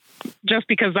 But just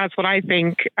because that's what I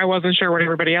think, I wasn't sure what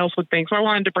everybody else would think. So I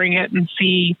wanted to bring it and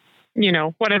see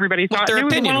what everybody thought. What their It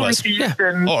was opinion well was. received, Yeah.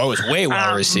 and, Oh, it was way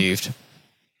well received.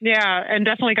 yeah, and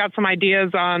definitely got some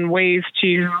ideas on ways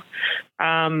to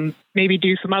maybe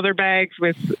do some other bags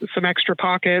with some extra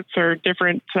pockets or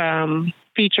different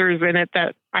features in it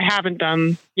that I haven't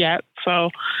done yet. So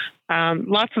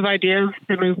lots of ideas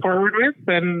to move forward with,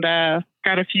 and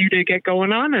got a few to get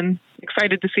going on, and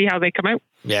excited to see how they come out.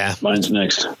 Yeah. Mine's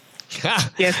next.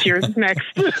 Yes, yours next.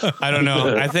 I don't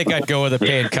know. I think I'd go with a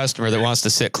paying customer that wants to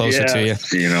sit closer to you.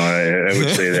 I would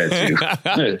say that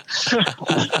too.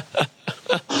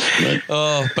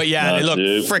 But yeah, they look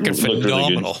freaking Looked really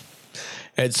phenomenal.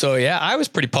 And so, yeah, I was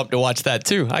pretty pumped to watch that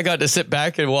too. I got to sit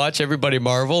back and watch everybody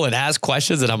marvel and ask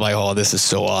questions, and I'm like, oh, this is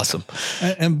so awesome.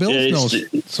 And Bill's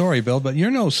sorry, Bill, but you're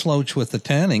no slouch with the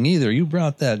tanning either. You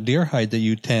brought that deer hide that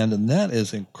you tanned, and that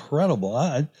is incredible.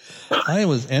 I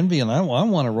was envying. I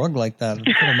want a rug like that to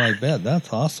put on my bed.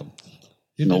 That's awesome.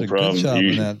 You No did a problem. good job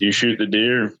in that. You shoot the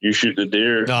deer. You shoot the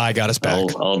deer. No, I got us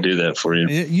back. I'll do that for you.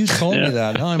 You told me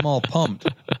that. Now I'm all pumped.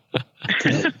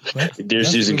 Deer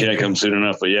season can't come soon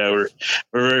enough, but yeah, we're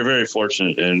very, very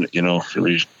fortunate, and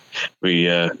we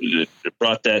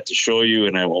brought that to show you,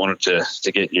 and I wanted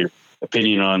to get your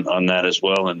opinion on that as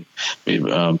well. And we,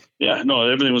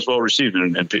 everything was well received,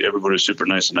 and everybody was super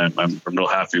nice, and I'm real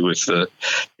happy with the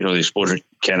exposure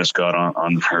Candace got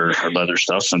on her leather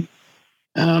stuff, and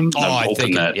I'm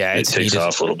hoping that it takes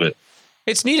off a little bit.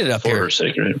 It's needed up for here. her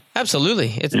sake, right? Absolutely.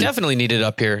 It's definitely needed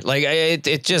up here. Like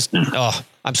it just,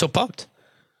 I'm so pumped.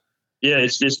 Yeah,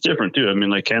 it's different too. I mean,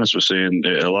 like Candace was saying,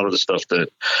 a lot of the stuff that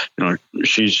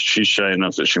she's shy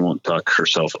enough that she won't talk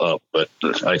herself up, but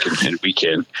I can and we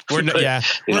can. We're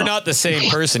not the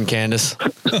same person, Candace.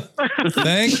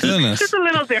 Thank goodness. Just a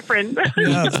little different.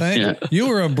 Yeah, you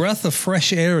were a breath of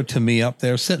fresh air to me up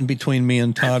there, sitting between me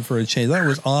and Todd for a change. That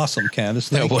was awesome, Candace.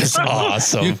 That was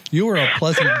awesome. You were a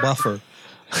pleasant buffer.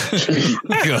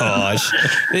 Gosh,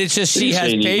 it's just she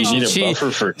has patience. You need a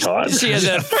buffer for Todd. She has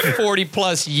that 40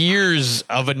 plus years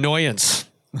of annoyance.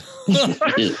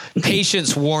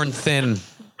 Patience worn thin.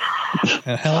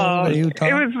 And how old are you, Todd?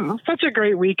 It was such a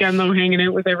great weekend, though, hanging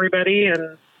out with everybody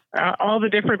and all the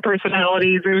different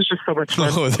personalities. It was just so much fun.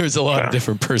 Oh, there's a lot of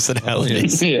different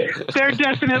personalities. Yeah. There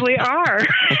definitely are.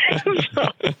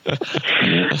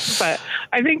 But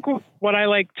I think what I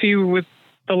like too with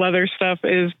the leather stuff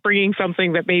is bringing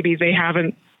something that maybe they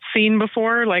haven't seen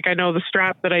before. Like I know the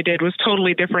strap that I did was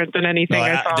totally different than anything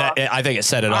I saw. I think it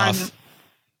set it off.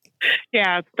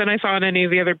 Yeah, than I saw in any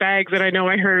of the other bags. And I know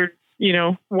I heard,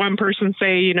 one person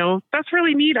say, that's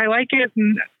really neat. I like it.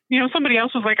 And, somebody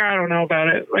else was like, I don't know about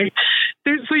it. Like,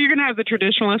 so you're going to have the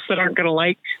traditionalists that aren't going to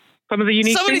like some of the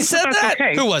unique Somebody things. said that.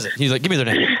 Okay. Who was it? He's like, give me their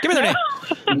name. Give me their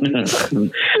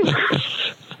name.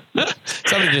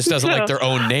 Somebody just doesn't like their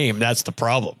own name. That's the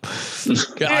problem.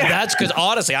 That's because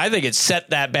honestly, I think it set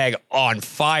that bag on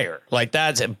fire. Like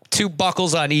that's 2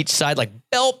 buckles on each side, like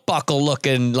belt buckle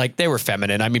looking. Like they were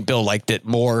feminine. I mean, Bill liked it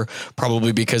more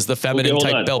probably because the feminine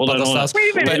type belt buckle styles.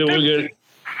 Wait a minute.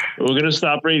 We're gonna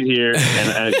stop right here.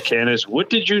 And Candace, what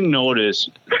did you notice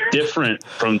different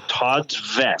from Todd's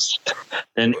vest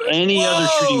than any other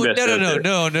shooting vest?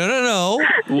 No.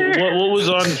 What was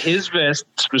on his vest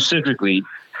specifically?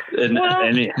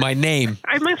 My name.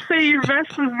 I must say your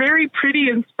vest was very pretty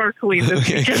and sparkly this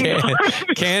weekend.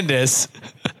 Candace,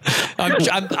 I'm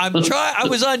trying. I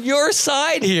was on your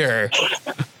side here.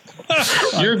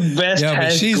 Your vest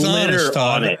has glitter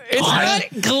on it. It's not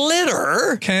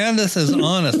glitter. Candace is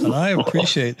honest, and I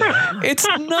appreciate that. It's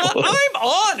not. I'm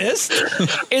honest.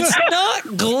 It's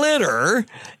not glitter.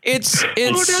 It's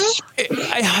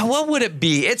what would it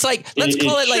be? It's like let's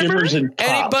call it like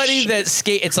anybody that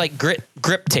skate. It's like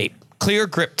grip tape, clear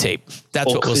grip tape.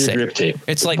 That's what we'll say. Grip tape.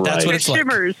 It's like that's what it's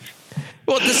shimmers. like.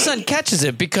 Well, the sun catches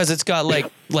it because it's got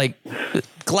like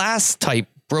glass type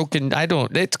broken.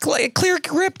 It's clear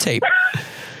grip tape.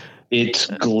 It's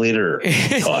glitter.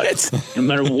 No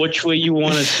matter which way you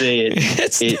want to say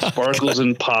it, it sparkles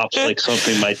and pops like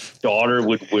something my daughter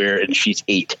would wear, and she's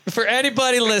 8. For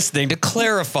anybody listening, to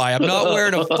clarify, I'm not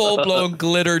wearing a full-blown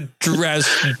glitter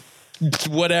dress,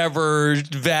 whatever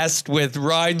vest with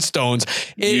rhinestones.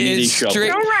 It is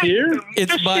straight.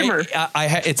 It's my.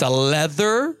 It's a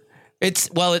leather. It's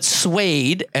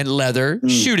suede and leather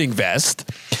shooting vest.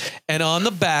 And on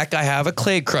the back, I have a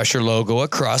Clay Crusher logo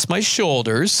across my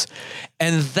shoulders.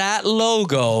 And that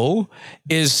logo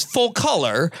is full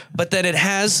color, but then it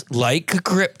has like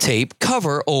grip tape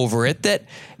cover over it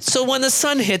so when the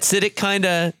sun hits it,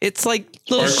 it's like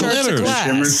little shards of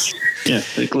glass. Yeah,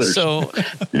 it glitters. So,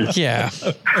 yeah.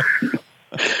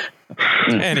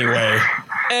 Anyway,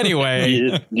 Anyway,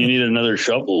 You need another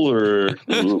shovel, or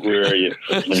where are you?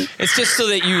 it's just so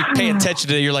that you pay attention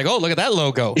to it. You're like, oh, look at that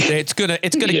logo. It's gonna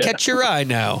Yeah. catch your eye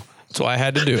now. That's why I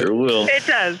had to do Sure it. will. It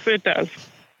does. It does.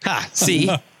 Ha, see?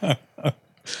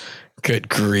 Good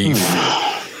grief.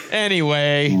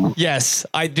 Anyway, yes,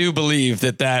 I do believe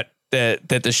that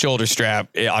the shoulder strap,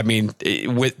 I mean,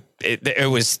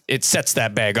 it sets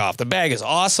that bag off. The bag is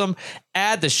awesome.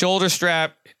 Add the shoulder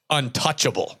strap,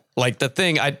 untouchable. Like the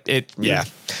thing,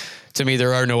 to me,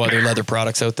 there are no other leather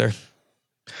products out there.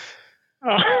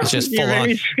 Oh, It's just you're full on.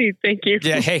 very sweet. Thank you.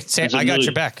 Yeah, hey, Sam, It's a I got really-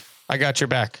 your back. I got your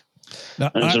back. Now,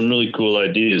 And some really cool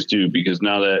ideas too, because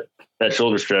now that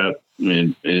shoulder strap, I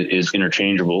mean, is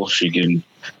interchangeable. She can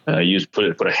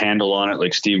put a handle on it,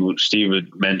 like Steve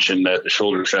had mentioned that the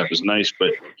shoulder strap is nice,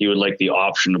 but he would like the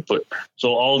option to put. So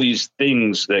all these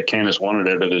things that Candace wanted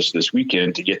out of this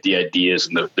weekend to get the ideas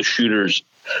and the shooters,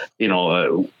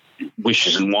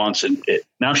 wishes and wants, and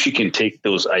now she can take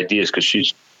those ideas because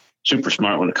she's super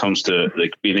smart when it comes to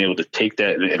like being able to take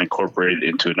that and incorporate it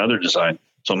into another design.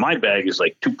 So my bag is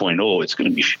like 2.0. It's going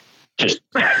to be just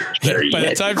better. By the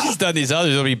yet. time she's done these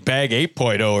others, it'll be bag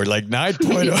 8.0 or like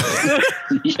 9.0.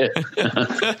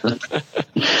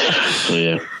 So,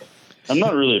 yeah. I'm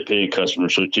not really a paid customer,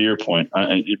 so to your point,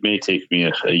 it may take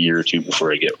me a year or two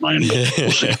before I get mine. But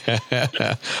we'll see.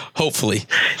 Hopefully,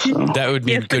 that would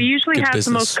be Yes, good. we usually good have business.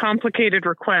 the most complicated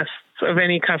requests of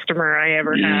any customer I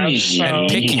ever have. Easy. And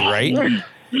So picky, right?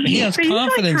 he has they usually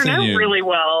confidence turn in out you. really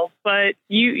well, but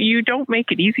you don't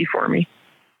make it easy for me.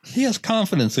 He has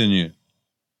confidence in you.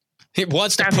 He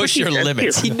wants to That's what push he your said,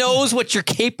 limits. too. He knows what you're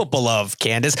capable of,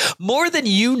 Candace, more than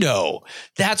you know.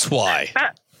 That's why.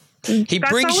 He That's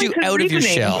brings always you his out of your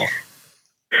reasoning. shell.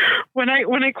 When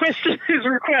I question his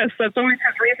request, that's always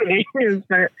his reasoning is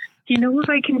that he knows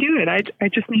I can do it. I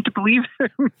just need to believe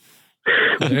him.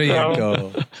 There you So-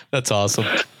 go. That's awesome.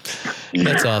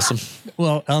 That's awesome.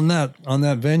 Well, on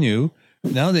that venue,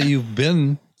 now that you've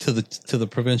been to the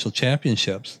provincial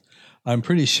championships, I'm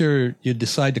pretty sure you'd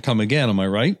decide to come again. Am I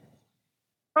right?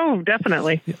 Oh,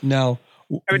 definitely. Now,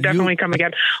 I would definitely come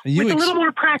again you with a ex- little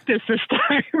more practice this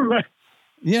time.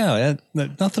 Yeah,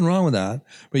 nothing wrong with that.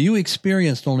 But you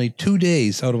experienced only 2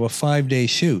 days out of a 5-day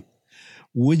shoot.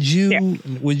 Would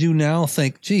you now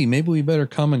think, gee, maybe we better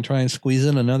come and try and squeeze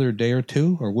in another day or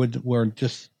two, or we're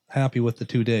just happy with the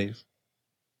 2 days?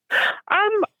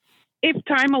 If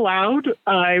time allowed,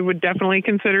 I would definitely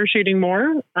consider shooting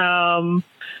more.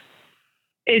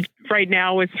 It right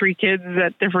now with 3 kids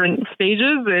at different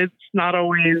stages, it's not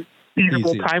always feasible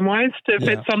Easy. time wise to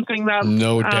fit Yeah. something that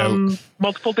No doubt.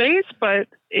 multiple days. But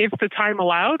if the time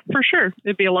allowed, for sure,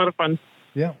 it'd be a lot of fun.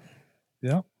 Yeah.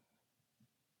 Yeah.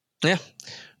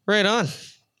 Right on.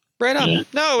 Right on. Yeah.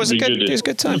 No, it was a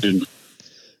good time.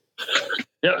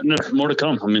 Yeah, no, more to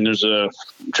come. I mean, there's a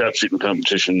trap shooting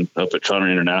competition up at Toronto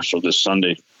International this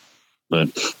Sunday, but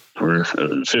we're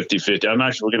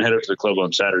 50-50. We're going to head up to the club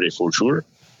on Saturday for sure.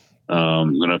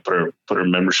 I'm going to put our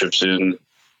memberships in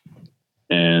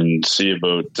and see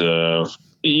about,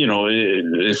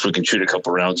 if we can shoot a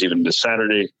couple rounds even this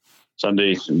Sunday,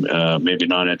 maybe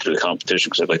not enter the competition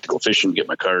because I'd like to go fishing, get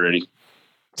my car ready.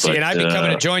 See, and I'd be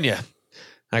coming to join you.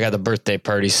 I got the birthday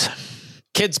parties,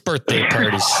 kids' birthday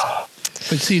parties.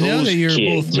 But see, now Those that you're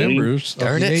kids, both members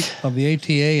Darn it. of the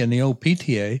ATA and the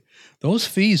OPTA, those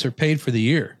fees are paid for the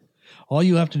year. All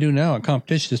you have to do now at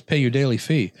competition is pay your daily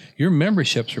fee. Your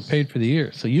memberships are paid for the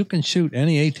year. So you can shoot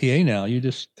any ATA now. You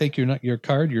just take your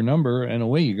card, your number, and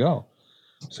away you go.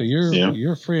 So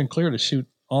you're free and clear to shoot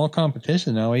all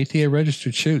competition now, ATA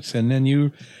registered shoots. And then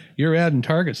you're adding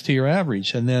targets to your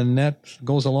average. And then that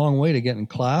goes a long way to getting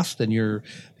classed and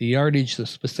the yardage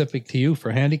that's specific to you for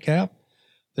handicap.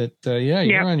 That,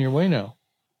 you're on your way now.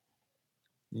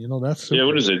 That's super. Yeah,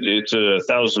 what is it? It's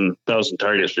 1,000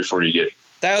 targets before you get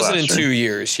 1,000 in Class, 2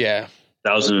 years, yeah.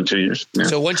 1,000 in 2 years. Yeah.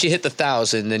 So once you hit the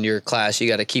 1,000, then your class, you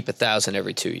got to keep 1,000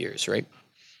 every 2 years, right?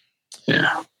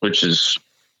 Yeah, which is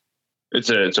it's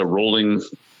a rolling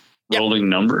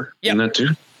number Yep. in that too.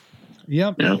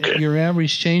 Yep. Yeah, okay. Your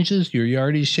average changes, your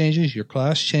yardage changes, your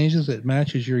class changes. It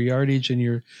matches your yardage and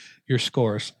your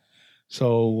scores.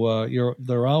 So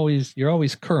you're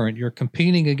always current. You're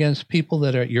competing against people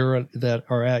that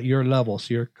are at your level.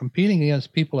 So you're competing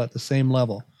against people at the same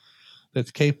level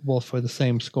that's capable for the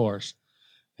same scores.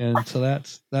 And so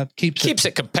that keeps Keeps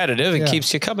it competitive and Yeah.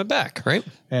 keeps you coming back, right?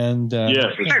 And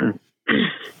Yeah, for sure.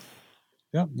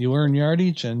 yeah, you earn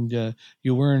yardage and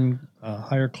you earn a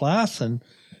higher class and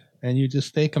you just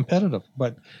stay competitive.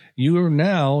 But your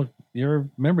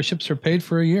memberships are paid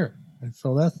for a year. And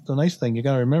so that's the nice thing. You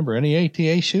got to remember, any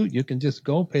ATA shoot, you can just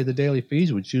go pay the daily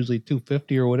fees, which is usually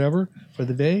 $250 or whatever for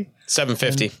the day.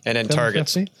 $750, and then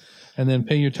targets. And then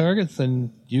pay your targets,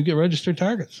 and you get registered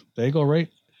targets. They go right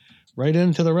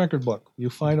into the record book. You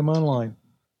find them online.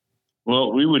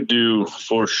 Well, we would do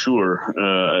for sure,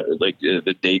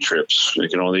 the day trips, the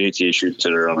ATA shoots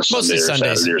that are on a Sunday or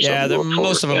Saturday or something.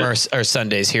 Most of them are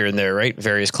Sundays here and there, right?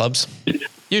 Various clubs.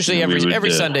 Usually every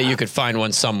Sunday you could find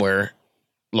one somewhere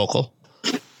local.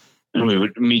 And we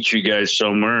would meet you guys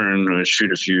somewhere and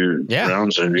shoot a few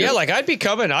rounds. Yeah, like I'd be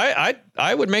coming. I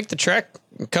would make the trek,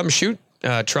 come shoot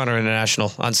Toronto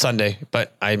International on Sunday.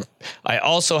 But I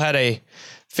also had a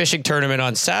fishing tournament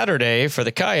on Saturday for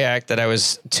the kayak that I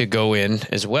was to go in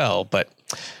as well. But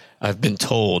I've been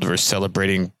told we're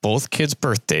celebrating both kids'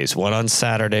 birthdays, one on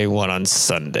Saturday, one on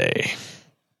Sunday.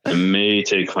 I may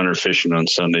take Hunter fishing on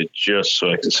Sunday just so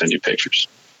I can send you pictures.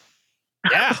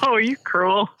 Yeah. Oh, you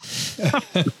cruel.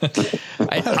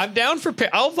 I'm down for.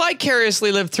 I'll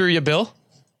vicariously live through you, Bill.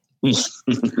 That's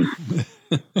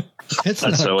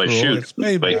how cruel. I shoot. It's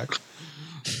payback.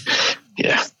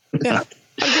 Yeah.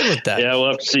 I'm good with that. Yeah, we'll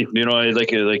have to see.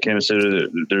 Like Ken said,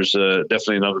 there's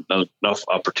definitely enough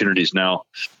opportunities now.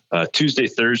 Tuesday,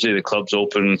 Thursday, the club's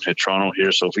open at Toronto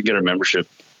here. So if we get our membership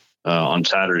on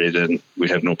Saturday, then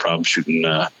we'd have no problem shooting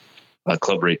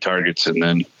club rate targets. And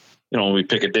then, we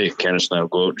pick a day. Candace and I will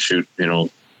go out and shoot, 2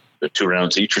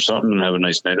 rounds each or something and have a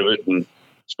nice night of it and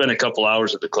spend a couple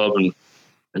hours at the club. And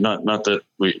not that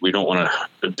we don't want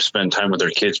to spend time with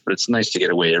our kids, but it's nice to get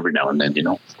away every now and then,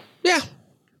 Yeah.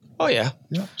 Oh, yeah.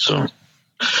 So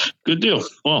good deal.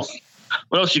 Well,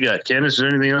 what else you got, Candace? Is there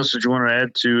anything else that you want to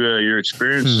add to your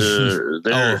experience there?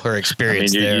 Oh, her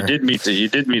experience there. You did meet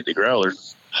the growler.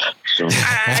 So.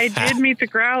 I did meet the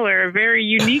growler, a very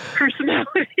unique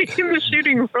personality in the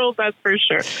shooting world, that's for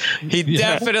sure. He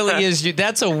definitely is.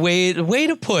 That's a way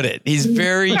to put it. He's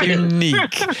very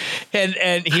unique.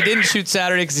 And he didn't shoot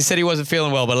Saturday because he said he wasn't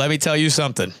feeling well. But let me tell you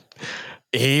something.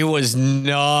 He was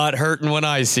not hurting when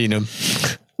I seen him.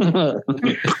 He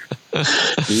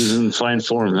was in fine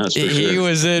form, that's for sure. He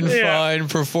was in fine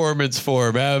performance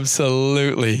form,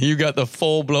 absolutely. You got the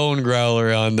full blown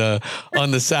growler on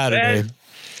the Saturday.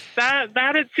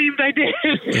 That it seemed I did.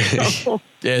 So.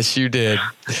 Yes, you did.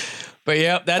 But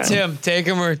yeah, that's him. Take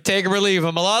him or leave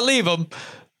him. A lot leave him.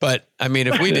 But I mean,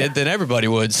 if we did, then everybody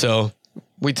would. So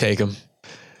we take him.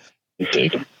 You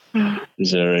take him.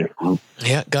 Is that right?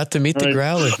 Yeah, got to meet the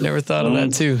growler. Never thought of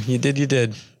that too. You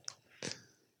did.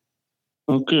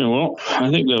 Okay, well, I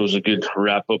think that was a good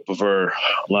wrap up of our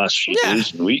last few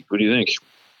days and week. What do you think?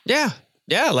 Yeah.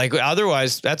 Like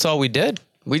otherwise, that's all we did.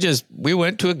 We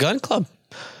went to a gun club.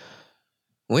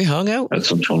 We hung out. That's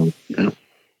some fun. Yeah.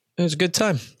 It was a good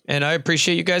time. And I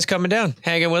appreciate you guys coming down,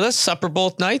 hanging with us. Supper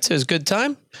both nights. It was a good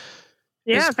time.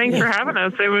 Yeah, thanks for having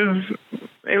us. It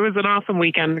was an awesome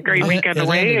weekend. A great weekend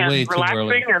away and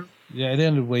relaxing. It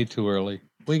ended way too early.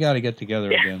 We got to get together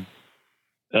again.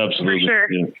 Absolutely. For sure.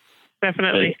 Yeah.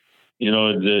 Definitely.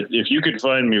 If you could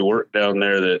find me work down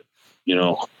there that,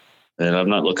 and I'm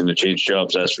not looking to change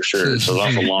jobs, that's for sure. It's an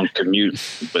awful long commute,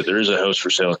 but there is a house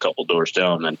for sale a couple doors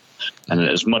down. And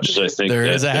as much as I think there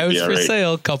is a house for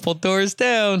sale, couple doors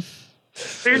down.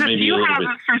 There's a few houses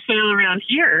for sale around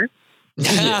here.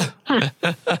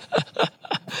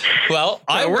 Well,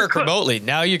 I work remotely.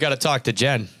 Now you got to talk to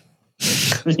Jen.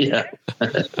 Yeah.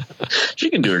 She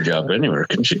can do her job anywhere,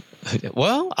 can she?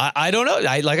 Well, I don't know.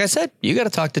 Like I said, you got to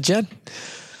talk to Jen.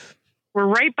 We're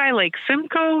right by Lake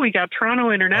Simcoe. We got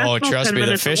Toronto International. Oh, trust me,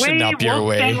 the fishing up your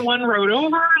way. Then one road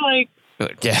over,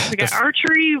 yeah. We got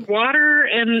archery, water,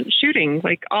 and shooting,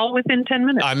 all within 10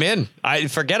 minutes. I'm in. I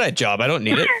forget a job. I don't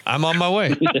need it. I'm on my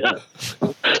way. Yeah.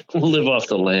 We'll live off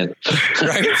the land.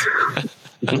 Right.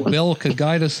 Bill could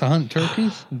guide us to hunt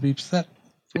turkeys and be set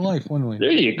for life, wouldn't we?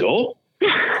 There you go.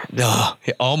 No,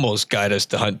 he almost got us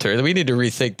to hunt turkey. We need to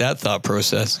rethink that thought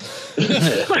process.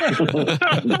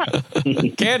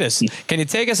 Candace, can you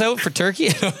take us out for turkey?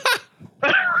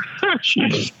 That's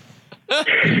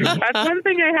one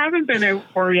thing I haven't been out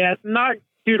for yet. Not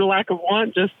due to lack of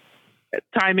want, just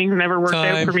timing never worked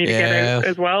out for me to get out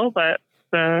as well. But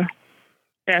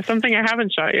something I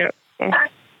haven't shot yet. So.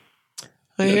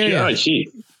 I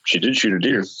see. She did shoot a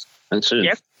deer. That's it.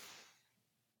 Yep.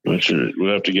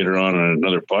 We'll have to get her on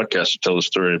another podcast to tell the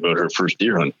story about her first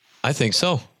deer hunt. I think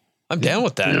so. I'm down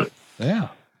with that. Yeah.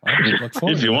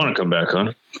 If you want to come back,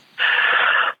 huh?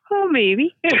 Oh,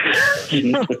 maybe.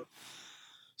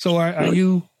 So are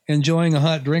you enjoying a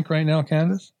hot drink right now,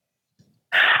 Candace?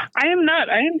 I am not.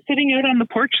 I am sitting out on the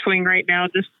porch swing right now,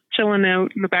 just chilling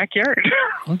out in the backyard.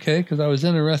 Okay, because I was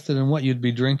interested in what you'd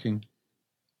be drinking.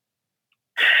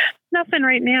 Nothing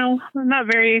right now. Not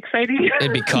very exciting.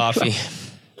 It'd be coffee.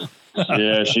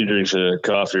 Yeah, she drinks a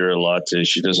coffee or a latte.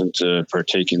 She doesn't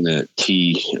partake in the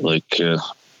tea like the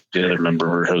other member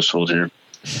of her household here.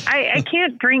 I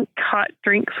can't drink hot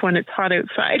drinks when it's hot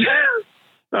outside.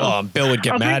 So Oh, Bill would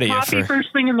get I'll mad at drink you coffee for.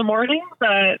 first thing in the morning,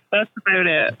 but that's about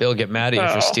it. Bill get mad at you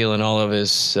for Oh. stealing all of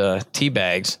his tea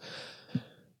bags.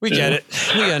 We get it.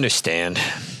 We understand.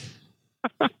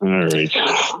 All right.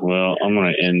 Well, I'm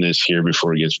going to end this here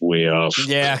before it gets way off.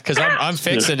 Yeah, because I'm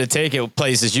fixing to take it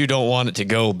places you don't want it to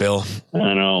go, Bill.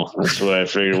 I know. That's why I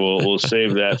figured we'll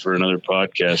save that for another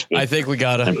podcast. But I think we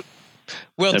gotta.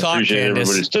 We'll I talk, appreciate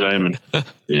everybody's Candace. time. And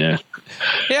yeah.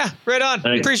 Yeah, right on.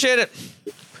 Thanks. Appreciate it.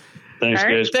 Tthanks, All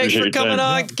right. guys. Thanks Appreciate for your coming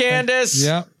time. on, Candace.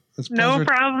 Yeah. It's a No pleasure,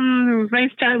 problem. It was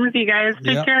nice chatting with you guys.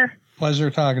 Take Yep. care.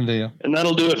 pleasure talking to you. And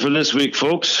that'll do it for this week,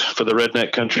 folks. For the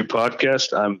Redneck Country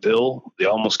Podcast, I'm Bill, the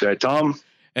Almost Guy Tom.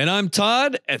 And I'm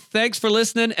Todd. And thanks for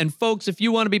listening. And folks, if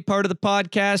you want to be part of the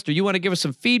podcast or you want to give us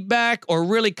some feedback or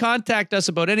really contact us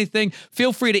about anything,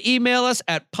 feel free to email us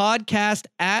at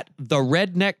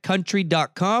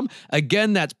podcast@theredneckcountry.com.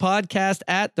 Again, that's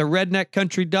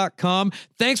podcast@theredneckcountry.com.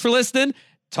 Thanks for listening.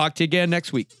 Talk to you again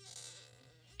next week.